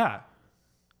die. Yeah.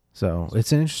 So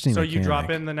it's an interesting. So mechanic. you drop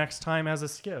in the next time as a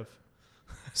skiv.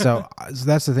 So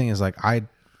that's the thing is like I'm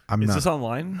Is not. this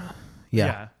online?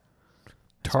 Yeah.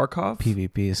 Tarkov?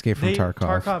 PvP Escape from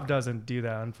Tarkov. Tarkov doesn't do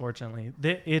that, unfortunately.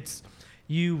 It's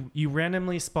you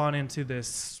randomly spawn into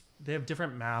this. They have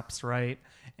different maps, right?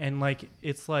 And like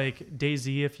it's like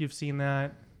DayZ, if you've seen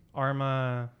that.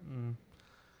 Arma,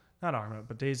 not Arma,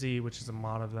 but DayZ, which is a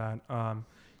mod of that.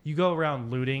 You go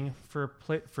around looting for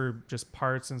just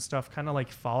parts and stuff, kind of like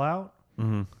Fallout.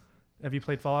 Mm-hmm. Have you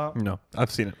played Fallout? No, I've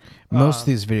seen it. Most of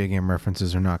these video game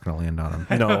references are not going to land on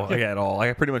them. No, like, at all.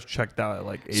 I pretty much checked out at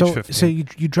like age So 15.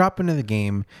 you drop into the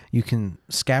game, you can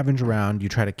scavenge around, you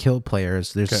try to kill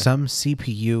players. There's Okay. some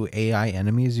CPU AI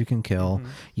enemies you can kill. Mm-hmm.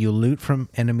 You loot from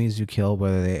enemies you kill,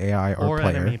 whether they AI or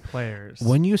player. enemy players.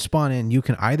 When you spawn in, you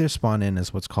can either spawn in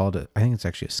as what's called I think it's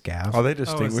actually a scav. Are they Oh, it's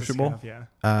a distinguishable? scav,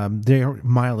 yeah. They're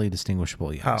mildly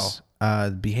distinguishable, yes.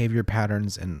 Behavior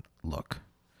patterns and look.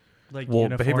 Like Well,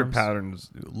 behavior uniforms. patterns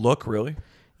look really.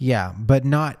 Yeah, but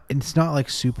it's not like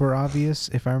super obvious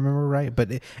if I remember right. But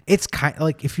it's kind of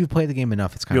like if you play the game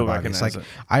enough, it's kind You'll of obvious. Like recognize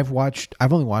it.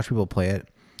 I've only watched people play it,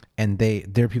 and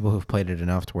there are people who've played it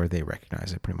enough to where they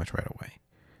recognize it pretty much right away.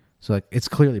 So like it's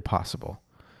clearly possible.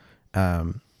 So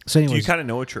anyways, Do you kind of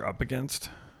know what you're up against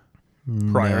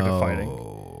prior to fighting?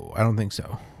 No, I don't think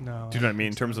so. No. Do you know what I mean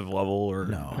in terms of level or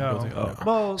No. No. ability? Oh, okay.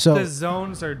 Well, So- the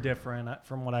zones are different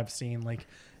from what I've seen. Like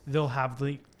they'll have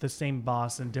the same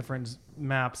boss, and different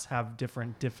maps have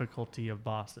different difficulty of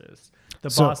bosses. The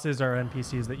So- bosses are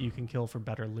NPCs that you can kill for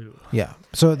better loot. Yeah.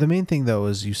 So the main thing though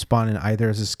is you spawn in either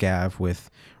as a scav with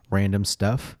random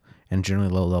stuff and generally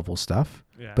low level stuff,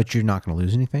 Yeah. but you're not going to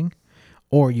lose anything,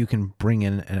 or you can bring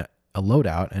in a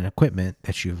loadout and equipment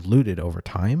that you've looted over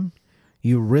time.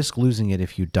 You risk losing it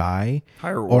if you die, High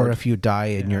or reward. if you die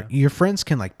and Yeah. your friends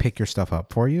can like pick your stuff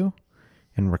up for you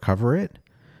and recover it,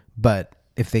 but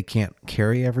if they can't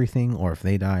carry everything or if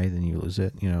they die, then you lose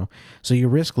it. So you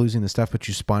risk losing the stuff, but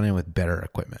you spawn in with better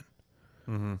equipment.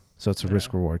 Mm-hmm. So it's a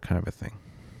risk reward kind of a thing.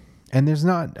 And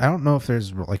I don't know if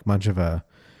there's like much of a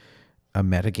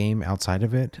meta game outside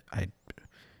of it.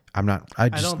 I'm not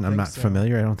so.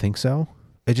 familiar. I don't think so.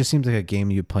 It just seems like a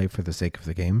game you play for the sake of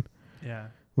the game, Yeah.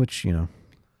 which,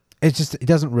 it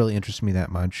doesn't really interest me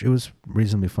that much. It was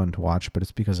reasonably fun to watch, but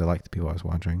it's because I like the people I was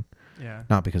watching, Yeah.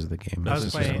 not because of the game. I was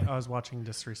necessarily. I was watching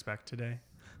Disrespect today.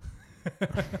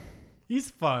 He's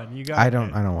fun. You got. I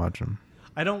don't watch them.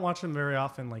 I don't watch him very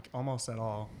often, like almost at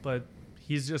all. But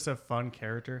he's just a fun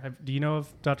character. Do you know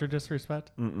of Dr.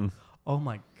 Disrespect? Mm-mm. Oh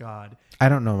my God. I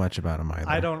don't know much about him either.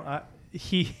 I don't.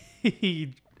 He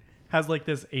has like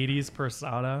this 80s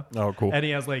persona. Oh, cool. And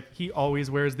he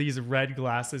always wears these red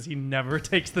glasses. He never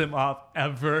takes them off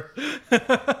ever.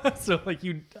 So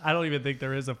I don't even think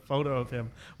there is a photo of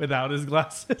him without his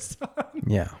glasses on.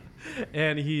 Yeah.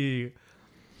 And he's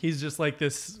just like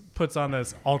this, puts on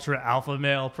this ultra alpha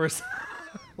male person.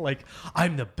 Like,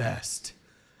 I'm the best.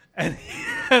 And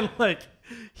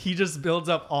he just builds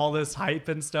up all this hype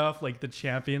and stuff. Like the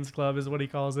Champions Club is what he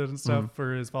calls it and stuff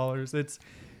for his followers.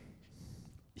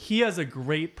 He has a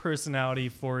great personality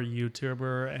for a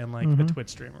YouTuber and like a Twitch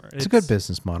streamer. It's a good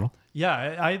business model.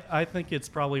 Yeah, I think it's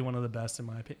probably one of the best in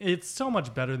my opinion. It's so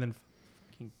much better than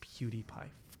fucking PewDiePie.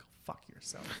 Go fuck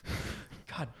yourself.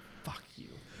 God, fuck you.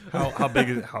 How big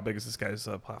is this guy's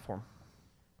platform?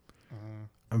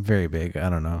 Very big. I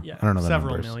don't know. Yeah, I don't know the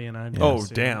several numbers. million. I'd Yeah. Oh,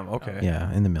 assume. damn. Okay.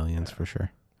 Yeah, in the millions for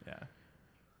sure. Yeah.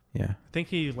 Yeah. I think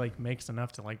he makes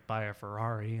enough to buy a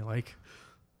Ferrari.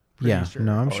 Yeah. sure.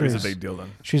 No, I'm Oh, sure it's a big deal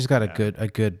then. she's got Yeah. a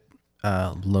good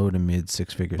low to mid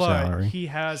 6-figure But salary. he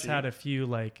has had a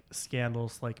few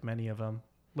scandals, like many of them.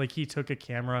 Like he took a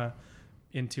camera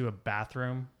into a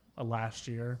bathroom last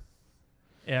year,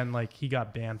 and he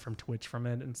got banned from Twitch from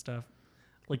it and stuff.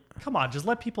 Come on, just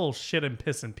let people shit and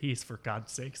piss in peace for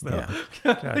God's sakes, though.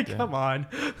 Yeah. Come on.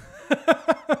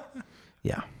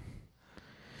 Yeah.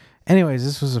 Anyways,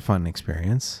 this was a fun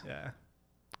experience. Yeah.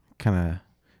 Kind of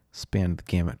spanned the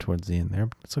gamut towards the end there,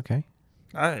 but it's okay.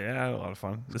 Yeah, I had a lot of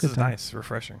fun. This good is time. nice,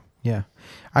 refreshing. Yeah.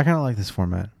 I kind of like this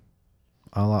format.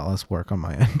 A lot less work on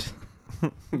my end.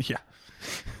 Yeah.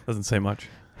 Doesn't say much.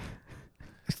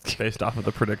 Based off of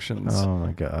the predictions Oh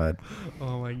my God.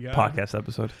 Oh my God. podcast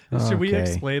episode. Should we Okay.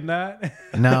 explain that?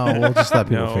 No, we'll just let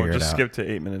people No, figure just it out. skip to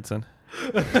 8 minutes in.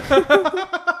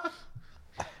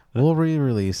 We'll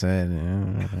re-release it.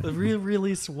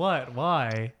 Re-release what?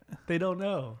 Why? They don't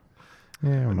know.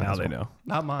 Yeah, But now they know.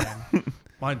 Not mine.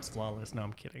 Mine's flawless. No,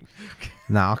 I'm kidding.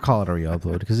 Nah, I'll call it a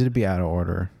re-upload because it'd be out of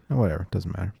order. Whatever,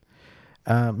 doesn't matter.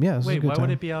 Yeah. This was a Wait, good why time.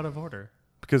 would it be out of order?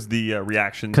 Because the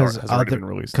reactions Because has already been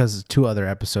released. Because 2 other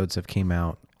episodes have came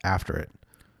out after it.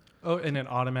 Oh, and it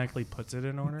automatically puts it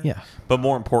in order? Yeah. But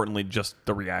more importantly, just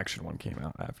the reaction one came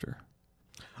out after.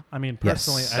 I mean, Yes.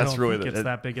 personally, I That's don't really think the- it's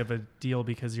that big of a deal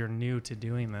because you're new to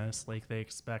doing this. Like, they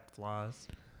expect flaws.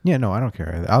 Yeah, no, I don't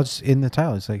care. I'll just in the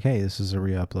title. It's like, hey, this is a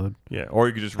re-upload. Yeah, or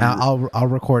you could just I'll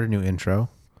record a new intro.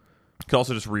 you could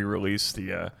also just re-release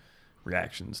the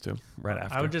reactions too right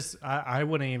after. I would just, I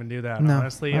wouldn't even do that. No,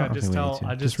 Honestly, I I don't just think we tell, need to. I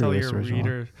Just just tell release your the original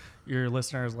reader, your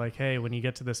listeners, like, hey, when you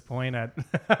get to this point, at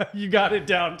you got it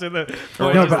down to the. Oh,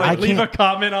 Or no, just, but like, I leave a can't-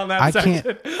 comment on that I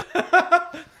section.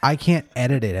 I can't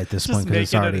edit it at this Just point because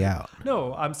it's make it already a- out.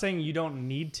 No, I'm saying you don't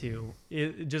need to.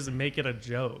 Just make it a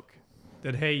joke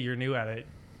that, hey, you're new at it.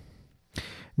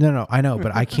 No, I know,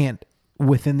 but I can't.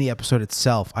 Within the episode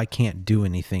itself, I can't do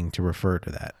anything to refer to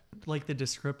that. Like the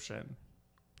description.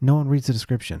 No one reads the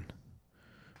description.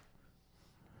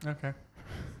 Okay.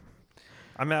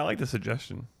 I mean, I like the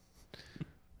suggestion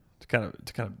to kind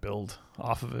of build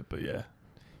off of it, but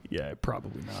yeah,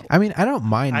 probably not. I mean, I don't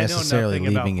mind I know necessarily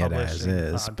nothing about leaving it as publishing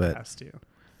is, but podcasts, too.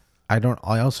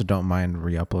 I also don't mind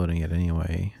re-uploading it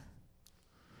anyway.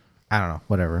 I don't know.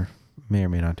 Whatever. May or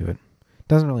may not do it.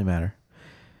 Doesn't really matter.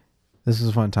 This was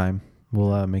a fun time.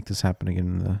 We'll make this happen again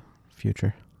in the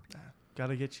future. Got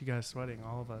to get you guys sweating,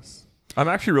 all of us. I'm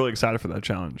actually really excited for that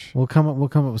challenge. We'll come up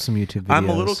with some YouTube videos. I'm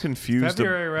a little confused.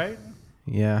 February, right?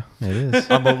 Yeah, it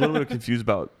is. I'm a little bit confused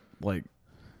about like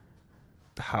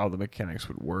how the mechanics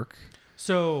would work.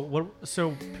 So what?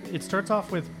 So it starts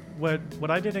off with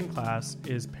what I did in class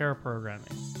is pair programming.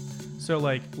 So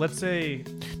like, let's say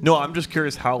No, I'm just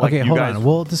curious how like Okay, you hold guys. on.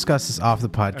 We'll discuss this off the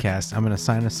podcast. I'm going to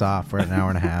sign us off. We're at an hour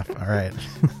and a half. All right.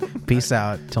 Peace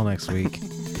out. Till next week.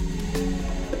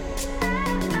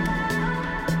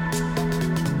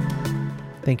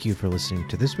 Thank you for listening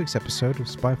to this week's episode of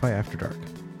Spy-Fi After Dark.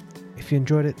 If you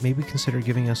enjoyed it, maybe consider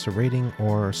giving us a rating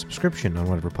or a subscription on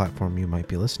whatever platform you might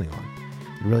be listening on.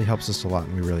 It really helps us a lot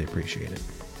and we really appreciate it.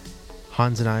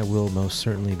 Hans and I will most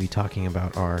certainly be talking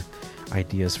about our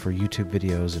ideas for YouTube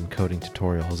videos and coding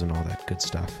tutorials and all that good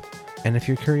stuff. And if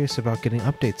you're curious about getting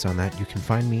updates on that, you can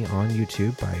find me on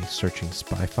YouTube by searching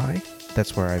Spy-Fi.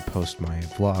 That's where I post my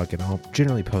vlog, and I'll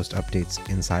generally post updates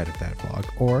inside of that vlog.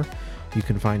 Or you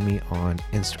can find me on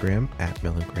Instagram at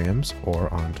Millengrams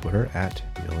or on Twitter at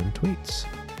MillenTweets.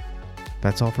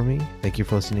 That's all for me. Thank you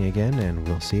for listening again, and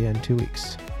we'll see you in 2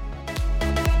 weeks.